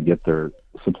scrambling to get their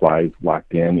supplies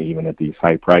locked in, even at these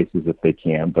high prices if they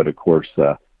can. But of course,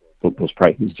 those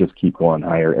prices just keep going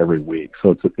higher every week.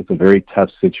 So it's a very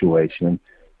tough situation.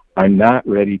 I'm not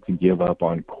ready to give up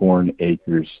on corn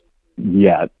acres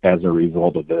yet as a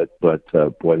result of it. But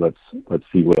boy, let's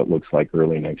see what it looks like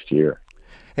early next year.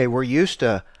 Hey, we're used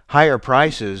to higher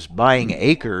prices buying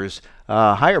acres.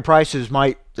 Higher prices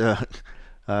might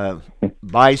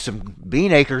buy some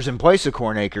bean acres in place of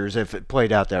corn acres if it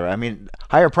played out there. I mean,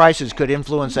 higher prices could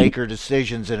influence acre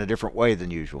decisions in a different way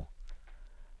than usual.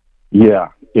 Yeah,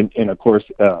 and of course,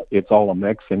 it's all a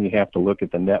mix, and you have to look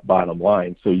at the net bottom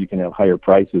line. So you can have higher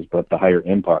prices, but the higher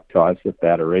input costs, if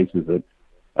that erases it,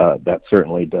 that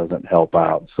certainly doesn't help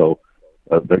out. So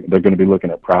they're going to be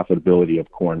looking at profitability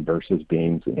of corn versus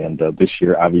beans, and this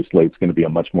year, obviously, it's going to be a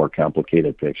much more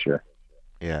complicated picture.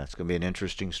 Yeah, it's going to be an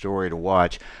interesting story to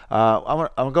watch. I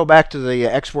want to go back to the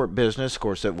export business. Of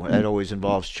course, that always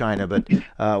involves China. But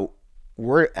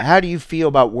how do you feel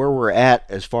about where we're at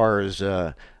as far as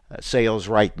sales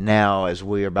right now as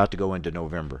we are about to go into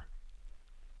November?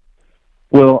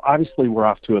 Well, obviously, we're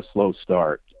off to a slow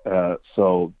start.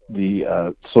 So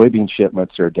the soybean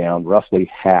shipments are down roughly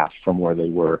half from where they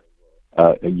were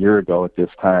a year ago at this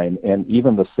time. And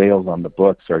even the sales on the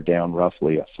books are down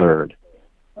roughly a third.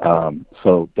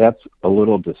 So that's a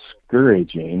little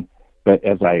discouraging, but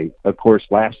of course,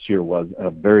 last year was a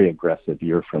very aggressive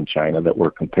year from China that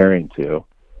we're comparing to.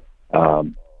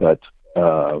 But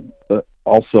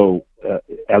Also,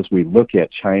 as we look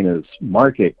at China's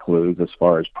market clues as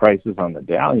far as prices on the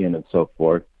Dalian and so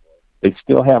forth, they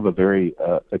still have a very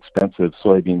expensive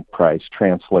soybean price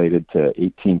translated to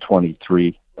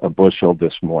 $18.23 a bushel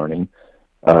this morning.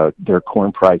 Their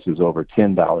corn price is over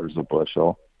 $10 a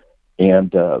bushel.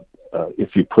 And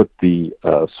if you put the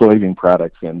soybean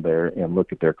products in there and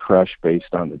look at their crush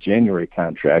based on the January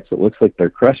contracts, it looks like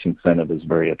their crush incentive is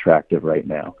very attractive right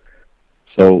now.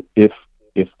 So if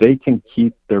they can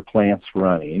keep their plants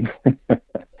running,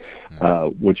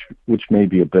 which may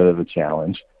be a bit of a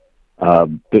challenge,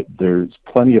 there's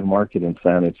plenty of market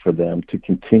incentive for them to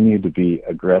continue to be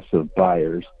aggressive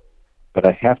buyers. But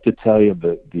I have to tell you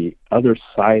that the other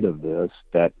side of this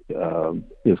that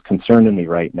is concerning me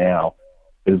right now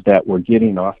is that we're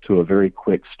getting off to a very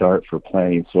quick start for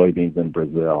planting soybeans in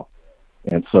Brazil.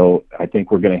 And so I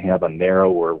think we're going to have a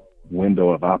narrower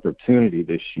window of opportunity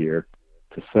this year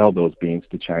to sell those beans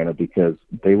to China because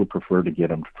they would prefer to get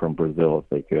them from Brazil if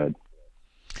they could.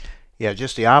 Yeah,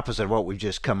 just the opposite of what we've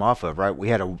just come off of, right? We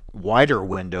had a wider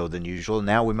window than usual.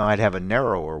 Now we might have a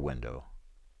narrower window.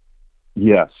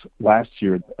 Yes. Last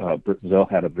year, Brazil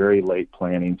had a very late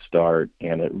planting start,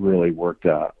 and it really worked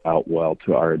out well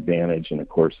to our advantage. And, of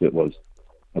course, it was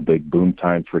a big boom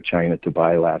time for China to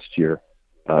buy last year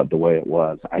the way it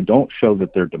was. I don't show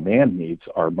that their demand needs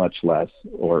are much less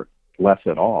or less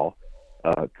at all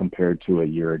compared to a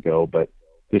year ago. But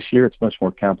this year it's much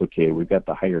more complicated. We've got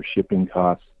the higher shipping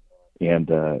costs,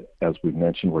 and as we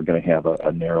mentioned, we're going to have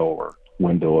a narrower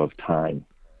window of time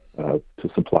to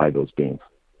supply those beans.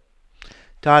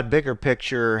 Todd, bigger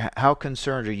picture, how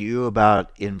concerned are you about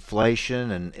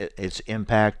inflation and its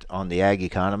impact on the ag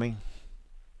economy?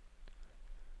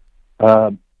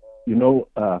 My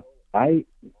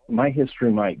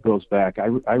history, Mike, goes back.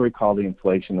 I recall the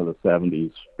inflation of the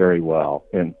 70s very well.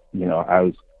 And, I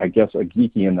was, I guess, a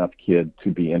geeky enough kid to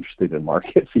be interested in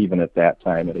markets even at that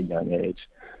time at a young age.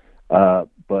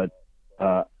 But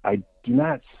I do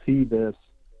not see this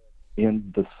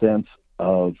in the sense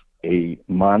of a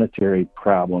monetary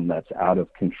problem that's out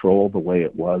of control the way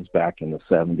it was back in the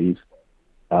 70s.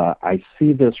 I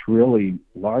see this really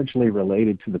largely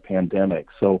related to the pandemic.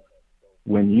 So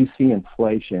when you see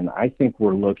inflation, I think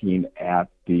we're looking at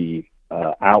the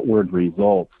outward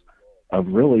results of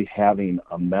really having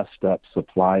a messed up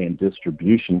supply and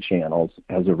distribution channels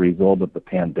as a result of the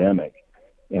pandemic.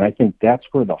 And I think that's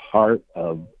where the heart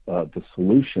of the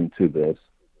solution to this,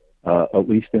 at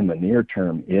least in the near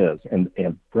term, is. And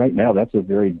right now, that's a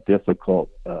very difficult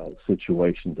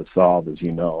situation to solve, as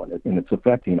you know, and it's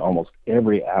affecting almost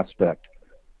every aspect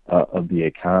of the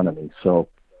economy. So,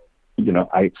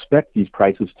 I expect these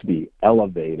prices to be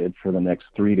elevated for the next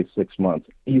 3 to 6 months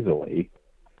easily.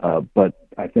 But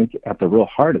I think at the real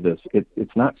heart of this,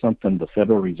 it's not something the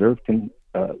Federal Reserve can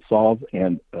solve,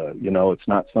 and it's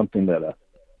not something that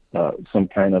some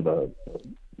kind of a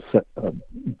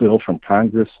bill from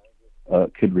Congress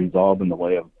could resolve in the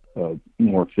way of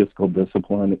more fiscal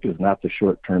discipline. It is not the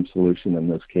short-term solution in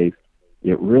this case.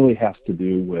 It really has to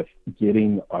do with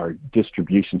getting our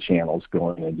distribution channels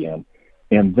going again,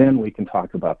 and then we can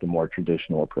talk about the more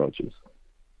traditional approaches.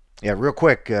 Yeah, real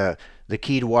quick, the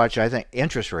key to watch, I think,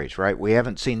 interest rates, right? We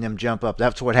haven't seen them jump up.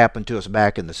 That's what happened to us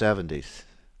back in the 70s.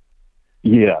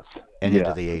 Yes. And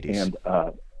into the 80s. And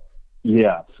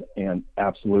yes, and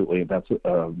absolutely. That's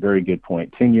a very good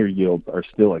point. 10-year yields are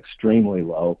still extremely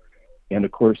low. And,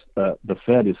 of course, the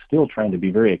Fed is still trying to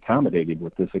be very accommodating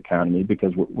with this economy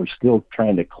because we're still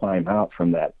trying to climb out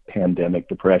from that pandemic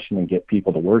depression and get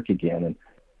people to work again. And,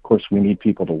 of course, we need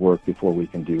people to work before we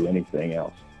can do anything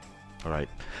else.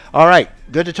 All right.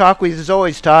 Good to talk with you as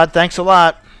always, Todd. Thanks a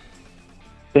lot.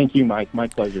 Thank you, Mike. My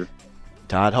pleasure.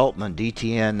 Todd Hultman,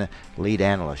 DTN lead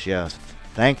analyst. Yes.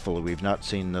 Thankfully, we've not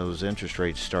seen those interest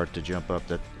rates start to jump up.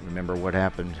 Remember what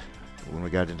happened when we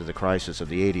got into the crisis of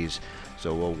the 80s.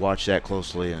 So we'll watch that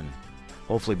closely and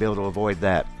hopefully be able to avoid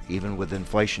that, even with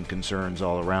inflation concerns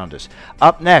all around us.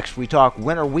 Up next, we talk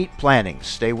winter wheat planting.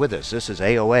 Stay with us. This is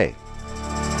AOA.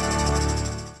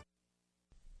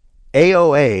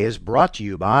 AOA is brought to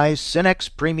you by Cenex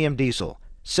Premium Diesel.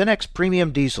 Cenex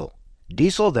Premium Diesel.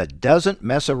 Diesel that doesn't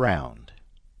mess around.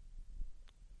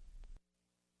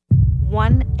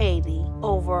 180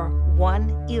 over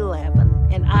 111,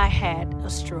 and I had a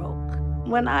stroke.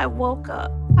 When I woke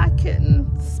up, I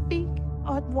couldn't speak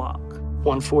or walk.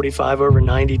 145 over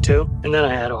 92, and then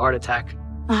I had a heart attack.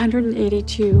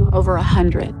 182 over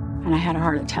 100, and I had a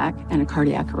heart attack and a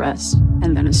cardiac arrest,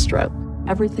 and then a stroke.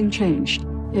 Everything changed.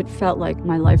 It felt like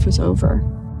my life was over.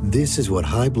 This is what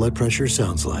high blood pressure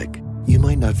sounds like. You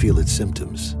might not feel its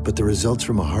symptoms, but the results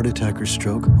from a heart attack or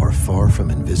stroke are far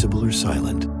from invisible or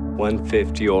silent.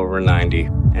 150/90,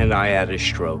 and I had a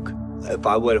stroke. If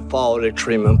I would have followed a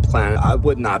treatment plan, I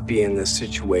would not be in this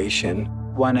situation.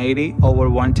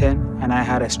 180/110, and I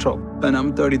had a stroke. And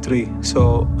I'm 33,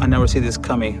 so I never see this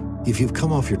coming. If you've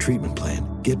come off your treatment plan,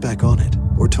 get back on it,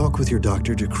 or talk with your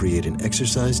doctor to create an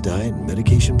exercise, diet, and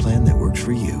medication plan that works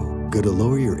for you. Go to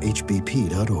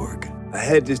loweryourhbp.org.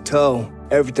 Head to toe,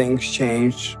 everything's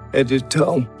changed. Head to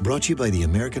toe. Brought to you by the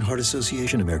American Heart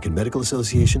Association, American Medical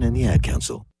Association, and the Ad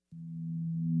Council.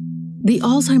 The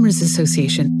Alzheimer's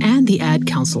Association and the Ad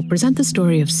Council present the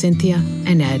story of Cynthia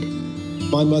and Ed.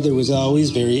 My mother was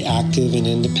always very active and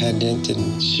independent,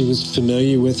 and she was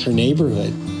familiar with her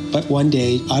neighborhood. But one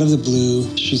day, out of the blue,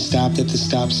 she stopped at the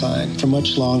stop sign for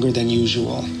much longer than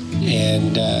usual.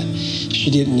 And she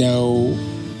didn't know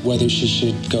whether she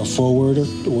should go forward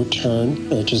or turn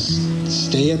or just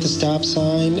stay at the stop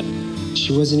sign.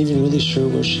 She wasn't even really sure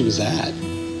where she was at.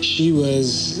 She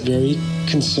was very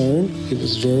concerned. It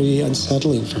was very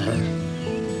unsettling for her.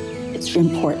 It's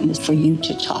important for you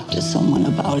to talk to someone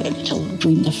about it, to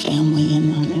bring the family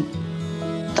in on it.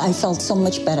 I felt so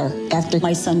much better after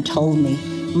my son told me,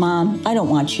 Mom, I don't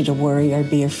want you to worry or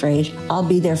be afraid. I'll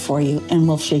be there for you and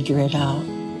we'll figure it out.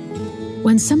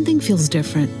 When something feels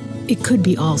different, it could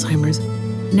be Alzheimer's.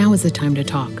 Now is the time to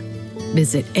talk.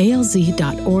 Visit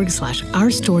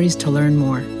alz.org/ourstories to learn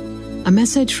more. A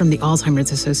message from the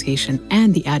Alzheimer's Association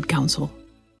and the Ad Council.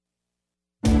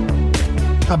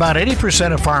 About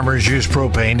 80% of farmers use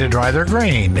propane to dry their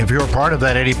grain. If you're part of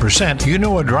that 80%, you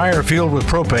know a dryer fueled with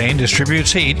propane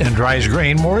distributes heat and dries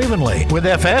grain more evenly. With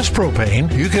FS propane,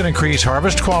 you can increase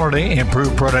harvest quality,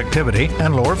 improve productivity,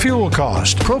 and lower fuel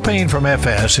cost. Propane from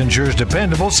FS ensures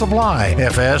dependable supply.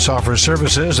 FS offers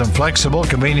services and flexible,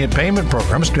 convenient payment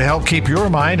programs to help keep your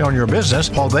mind on your business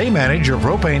while they manage your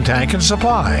propane tank and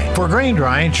supply. For grain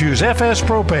drying, choose FS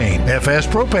propane. FS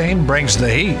propane brings the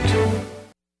heat.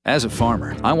 As a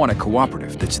farmer, I want a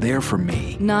cooperative that's there for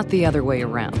me. Not the other way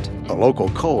around. A local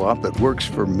co-op that works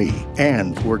for me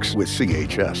and works with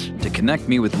CHS. To connect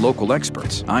me with local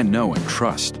experts I know and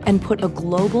trust. And put a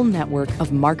global network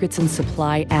of markets and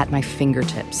supply at my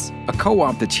fingertips. A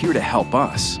co-op that's here to help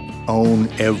us. Own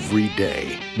every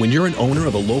day. When you're an owner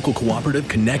of a local cooperative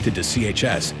connected to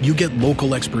CHS, you get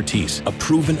local expertise, a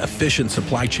proven efficient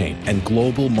supply chain, and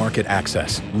global market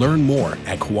access. Learn more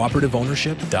at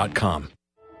cooperativeownership.com.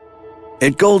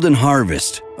 At Golden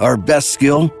Harvest, our best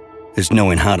skill is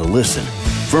knowing how to listen.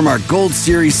 From our Gold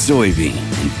Series soybean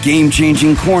and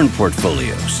game-changing corn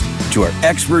portfolios to our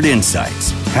expert insights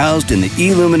housed in the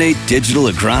Illuminate digital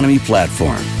agronomy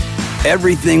platform,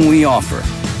 everything we offer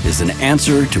is an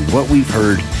answer to what we've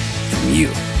heard from you.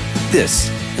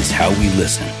 This is how we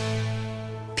listen.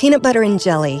 Peanut butter and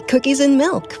jelly, cookies and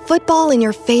milk, football in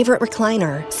your favorite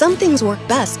recliner. Some things work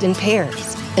best in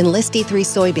pairs. Enlist E3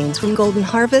 soybeans from Golden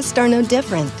Harvest are no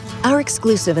different. Our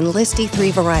exclusive Enlist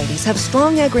E3 varieties have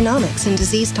strong agronomics and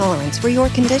disease tolerance for your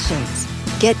conditions.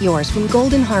 Get yours from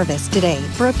Golden Harvest today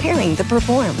for a pairing that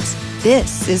performs.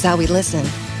 This is how we listen.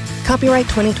 Copyright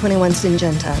 2021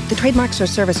 Syngenta. The trademarks or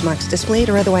service marks displayed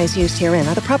or otherwise used herein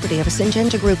are the property of a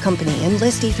Syngenta Group company.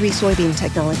 Enlist E3 soybean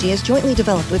technology is jointly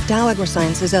developed with Dow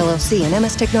AgroSciences LLC and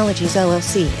MS Technologies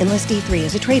LLC. Enlist E3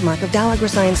 is a trademark of Dow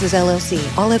AgroSciences LLC.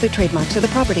 All other trademarks are the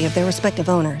property of their respective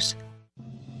owners.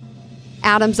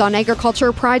 Adams on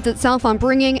Agriculture prides itself on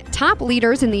bringing top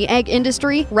leaders in the egg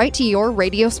industry right to your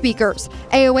radio speakers.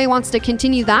 AOA wants to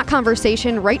continue that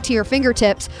conversation right to your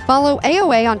fingertips. Follow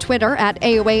AOA on Twitter at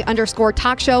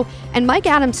AOA_talkshow and Mike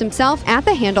Adams himself at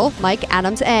the handle Mike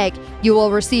Adams Egg. You will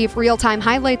receive real-time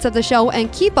highlights of the show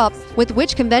and keep up with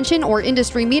which convention or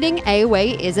industry meeting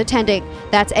AOA is attending.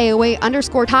 That's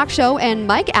AOA_talkshow and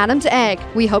Mike Adams Egg.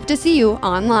 We hope to see you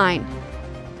online.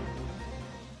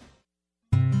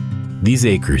 These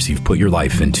acres you've put your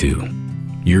life into,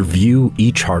 your view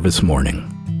each harvest morning.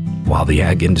 While the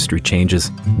ag industry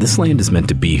changes, this land is meant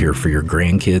to be here for your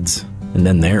grandkids and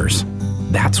then theirs.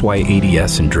 That's why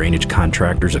ADS and drainage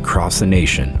contractors across the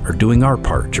nation are doing our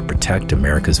part to protect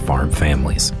America's farm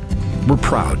families. We're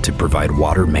proud to provide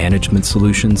water management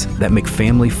solutions that make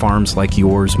family farms like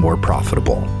yours more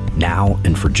profitable, now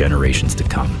and for generations to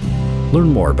come. Learn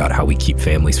more about how we keep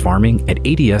families farming at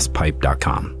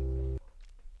adspipe.com.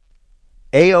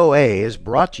 AOA is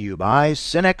brought to you by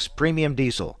Cenex Premium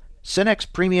Diesel. Cenex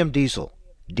Premium Diesel.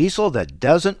 Diesel that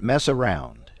doesn't mess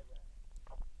around.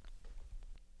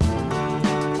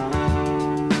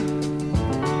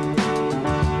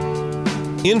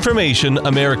 Information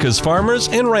America's farmers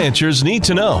and ranchers need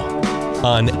to know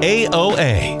on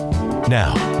AOA.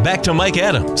 Now, back to Mike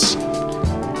Adams.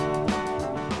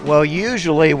 Well,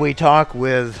 usually we talk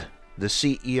with the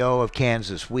CEO of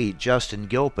Kansas Wheat, Justin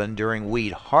Gilpin, during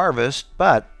wheat harvest,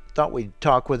 but thought we'd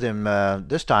talk with him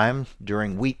this time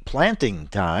during wheat planting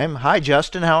time. Hi,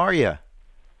 Justin. How are you?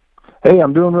 Hey,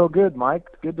 I'm doing real good, Mike.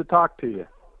 Good to talk to you.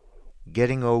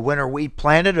 Getting a winter wheat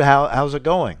planted? How's it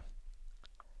going?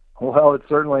 Well, it's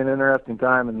certainly an interesting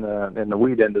time in the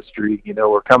wheat industry. You know,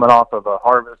 we're coming off of a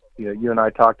harvest. You and I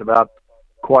talked about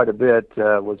quite a bit.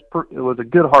 It was a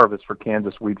good harvest for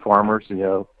Kansas wheat farmers. You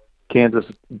know, Kansas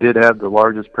did have the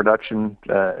largest production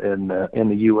in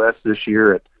the U.S. this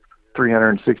year at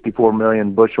 364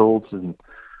 million bushels, and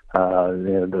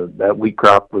that wheat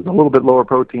crop was a little bit lower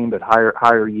protein but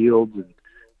higher yields, and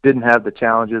didn't have the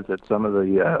challenges that some of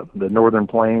the northern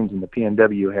plains and the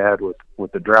PNW had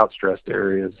with the drought stressed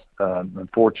areas,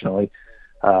 unfortunately.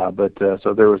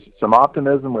 So there was some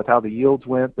optimism with how the yields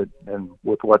went, and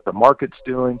with what the market's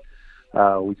doing.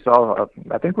 We saw,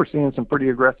 I think we're seeing some pretty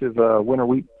aggressive winter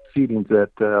wheat seedings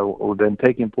that have been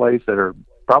taking place that are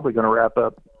probably going to wrap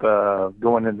up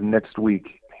going into next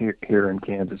week here in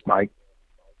Kansas, Mike.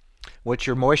 What's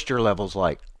your moisture levels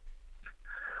like?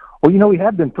 Well, you know, we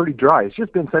have been pretty dry. It's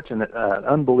just been such an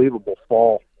unbelievable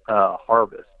fall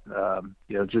harvest.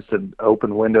 You know, just an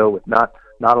open window with not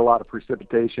a lot of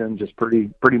precipitation, just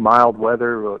pretty mild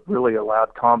weather. Really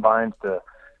allowed combines to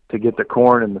get the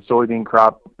corn and the soybean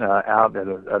crop out at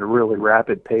a really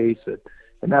rapid pace.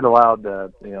 And that allowed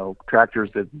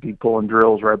tractors to be pulling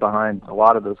drills right behind a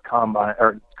lot of those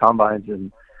combines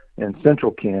in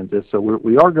central Kansas. So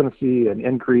we are going to see an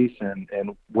increase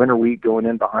in winter wheat going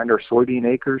in behind our soybean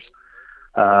acres.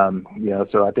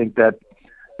 So I think that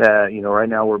right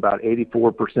now we're about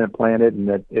 84% planted, and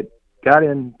that it got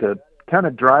into kind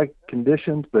of dry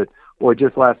conditions. But boy,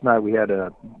 just last night we've got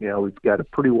a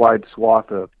pretty wide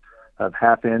swath of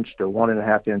 1/2 inch to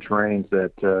 1.5 inch rains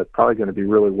that probably going to be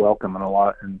really welcome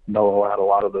and mellow out a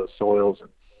lot of those soils and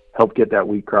help get that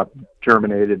wheat crop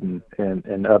germinated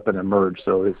and up and emerge.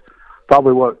 So it's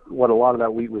probably what a lot of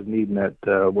that wheat was needing that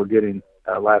we're getting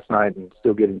last night and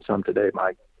still getting some today,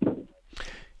 Mike.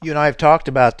 You and I have talked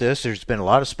about this. There's been a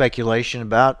lot of speculation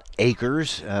about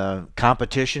acres,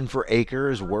 competition for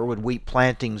acres. Where would wheat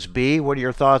plantings be? What are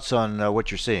your thoughts on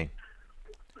what you're seeing?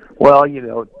 Well,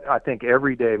 I think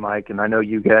every day, Mike, and I know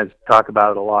you guys talk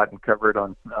about it a lot and cover it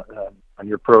on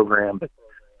your program, but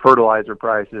fertilizer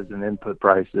prices and input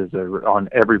prices are on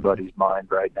everybody's mind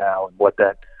right now, and what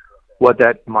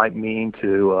that might mean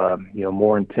to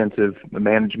more intensive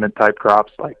management type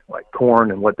crops like corn,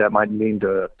 and what that might mean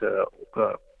to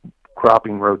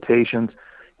cropping rotations.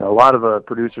 A lot of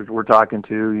producers we're talking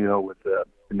to, with the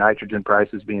nitrogen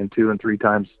prices being 2 and 3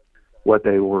 times what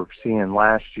they were seeing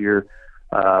last year,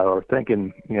 are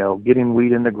thinking, getting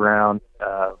wheat in the ground.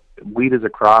 Wheat is a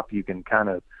crop you can kind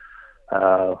of,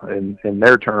 in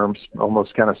their terms,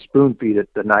 almost kind of spoon feed it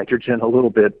the nitrogen a little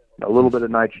bit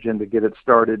of nitrogen to get it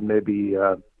started, maybe,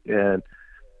 and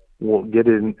we'll get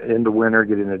it into winter,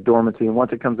 get it into dormancy. And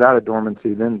once it comes out of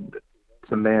dormancy, then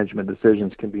some management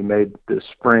decisions can be made this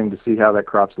spring to see how that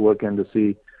crop's looking, to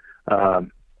see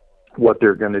what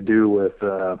they're going to do with,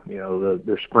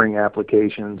 their spring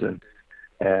applications.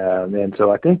 And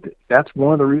so I think that's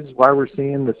one of the reasons why we're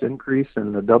seeing this increase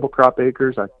in the double crop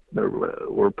acres.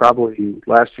 We're probably,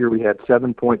 last year we had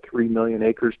 7.3 million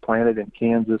acres planted in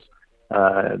Kansas.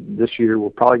 This year we're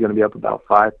probably going to be up about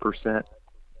 5%,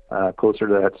 closer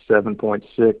to that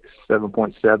 7.6,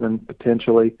 7.7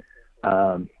 potentially.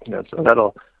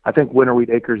 So I think winter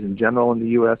wheat acres in general in the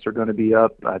U.S. are going to be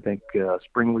up. I think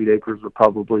spring wheat acres are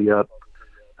probably up.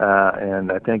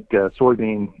 And I think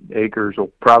soybean acres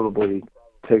will probably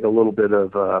take a little bit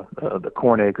of the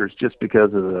corn acres, just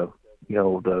because of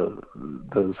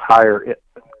those higher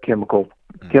chemical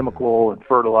and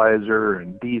fertilizer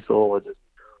and diesel, and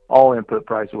all input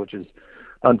prices, which is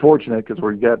unfortunate because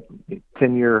we've got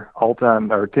 10-year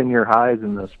all-time or 10-year highs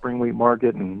in the spring wheat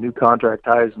market and new contract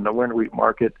highs in the winter wheat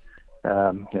market,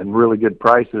 and really good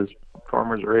prices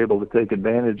farmers are able to take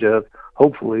advantage of,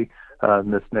 hopefully, in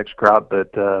this next crop.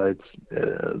 But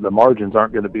the margins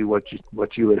aren't going to be what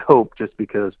you would hope, just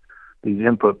because these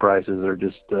input prices are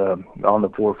just on the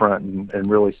forefront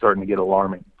and really starting to get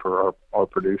alarming for our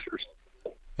producers.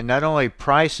 And not only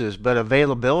prices, but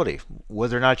availability,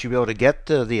 whether or not you'll be able to get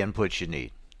the inputs you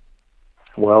need.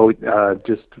 Well,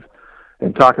 just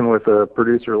in talking with a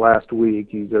producer last week,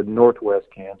 he's in Northwest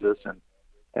Kansas,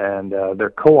 and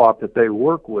their co-op that they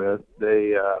work with,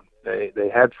 they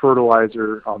had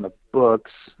fertilizer on the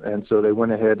books, and so they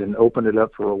went ahead and opened it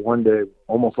up for a one-day,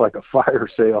 almost like a fire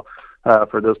sale,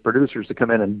 for those producers to come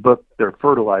in and book their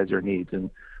fertilizer needs. And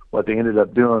what they ended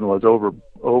up doing was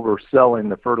overselling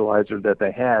the fertilizer that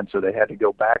they had, so they had to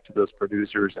go back to those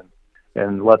producers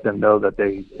and let them know that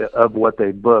of what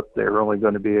they booked, they were only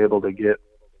going to be able to get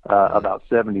about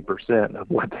 70% of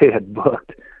what they had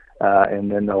booked, and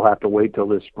then they'll have to wait till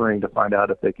this spring to find out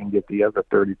if they can get the other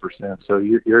 30%. So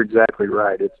you're exactly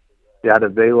right. It's that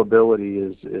availability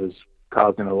is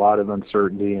causing a lot of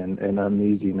uncertainty and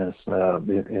uneasiness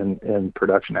in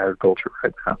production agriculture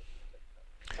right now.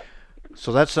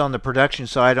 So that's on the production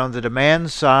side. On the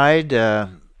demand side,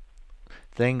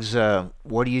 things.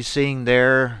 What are you seeing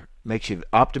there? Makes you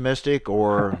optimistic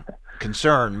or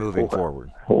concerned moving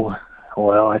forward?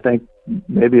 Well, I think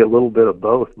maybe a little bit of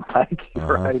both, Mike.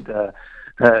 Right?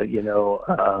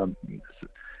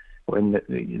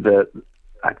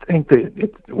 I think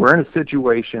that we're in a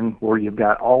situation where you've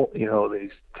got all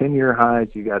these 10-year highs.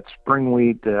 You got spring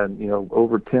wheat,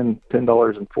 over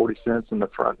 $10.40 in the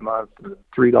front month,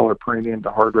 $3 premium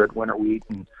to hard red winter wheat.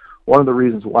 And one of the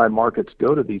reasons why markets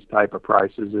go to these type of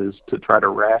prices is to try to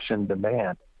ration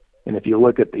demand. And if you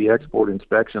look at the export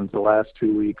inspections the last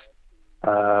 2 weeks,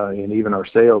 and even our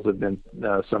sales have been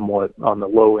somewhat on the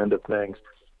low end of things,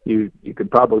 you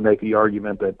could probably make the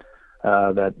argument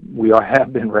that we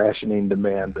have been rationing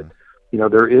demand. But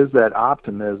there is that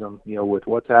optimism with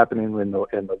what's happening in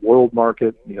the world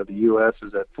market. The U.S.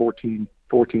 is at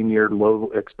 14-year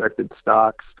low expected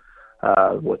stocks.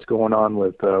 What's going on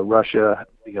with Russia?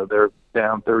 They're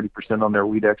down 30% on their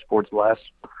wheat exports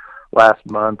last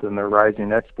month, and their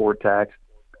rising export tax.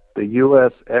 The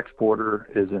U.S. exporter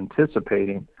is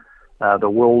anticipating the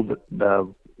world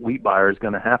wheat buyer is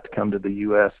going to have to come to the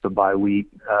U.S. to buy wheat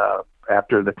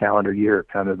after the calendar year,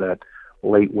 kind of that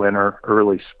late winter,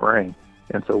 early spring.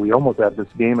 And so we almost have this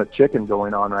game of chicken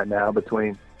going on right now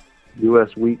between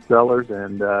U.S. wheat sellers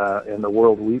and the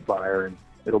world wheat buyer. And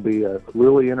it'll be a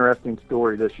really interesting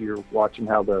story this year watching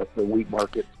how the wheat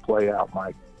markets play out,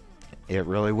 Mike. It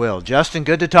really will. Justin,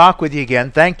 good to talk with you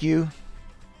again. Thank you.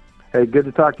 Hey, good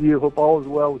to talk to you. Hope all is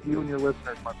well with you and your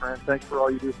listeners, my friend. Thanks for all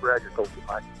you do for agriculture,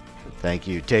 Mike. Thank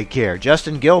you. Take care.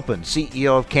 Justin Gilpin,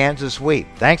 CEO of Kansas Wheat.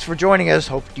 Thanks for joining us.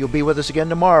 Hope you'll be with us again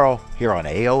tomorrow here on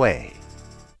AOA.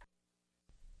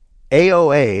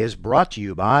 AOA is brought to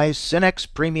you by Cenex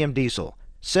Premium Diesel.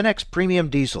 Cenex Premium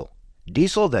Diesel.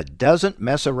 Diesel that doesn't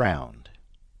mess around.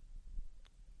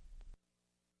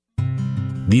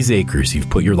 These acres you've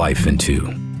put your life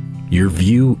into, your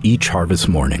view each harvest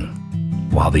morning.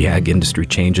 While the ag industry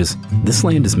changes, this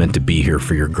land is meant to be here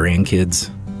for your grandkids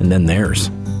and then theirs.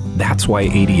 That's why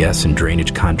ADS and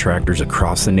drainage contractors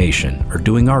across the nation are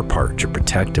doing our part to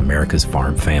protect America's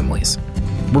farm families.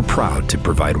 We're proud to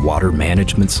provide water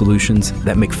management solutions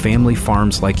that make family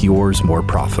farms like yours more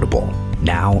profitable,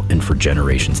 now and for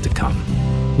generations to come.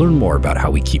 Learn more about how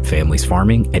we keep families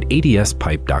farming at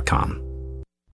adspipe.com.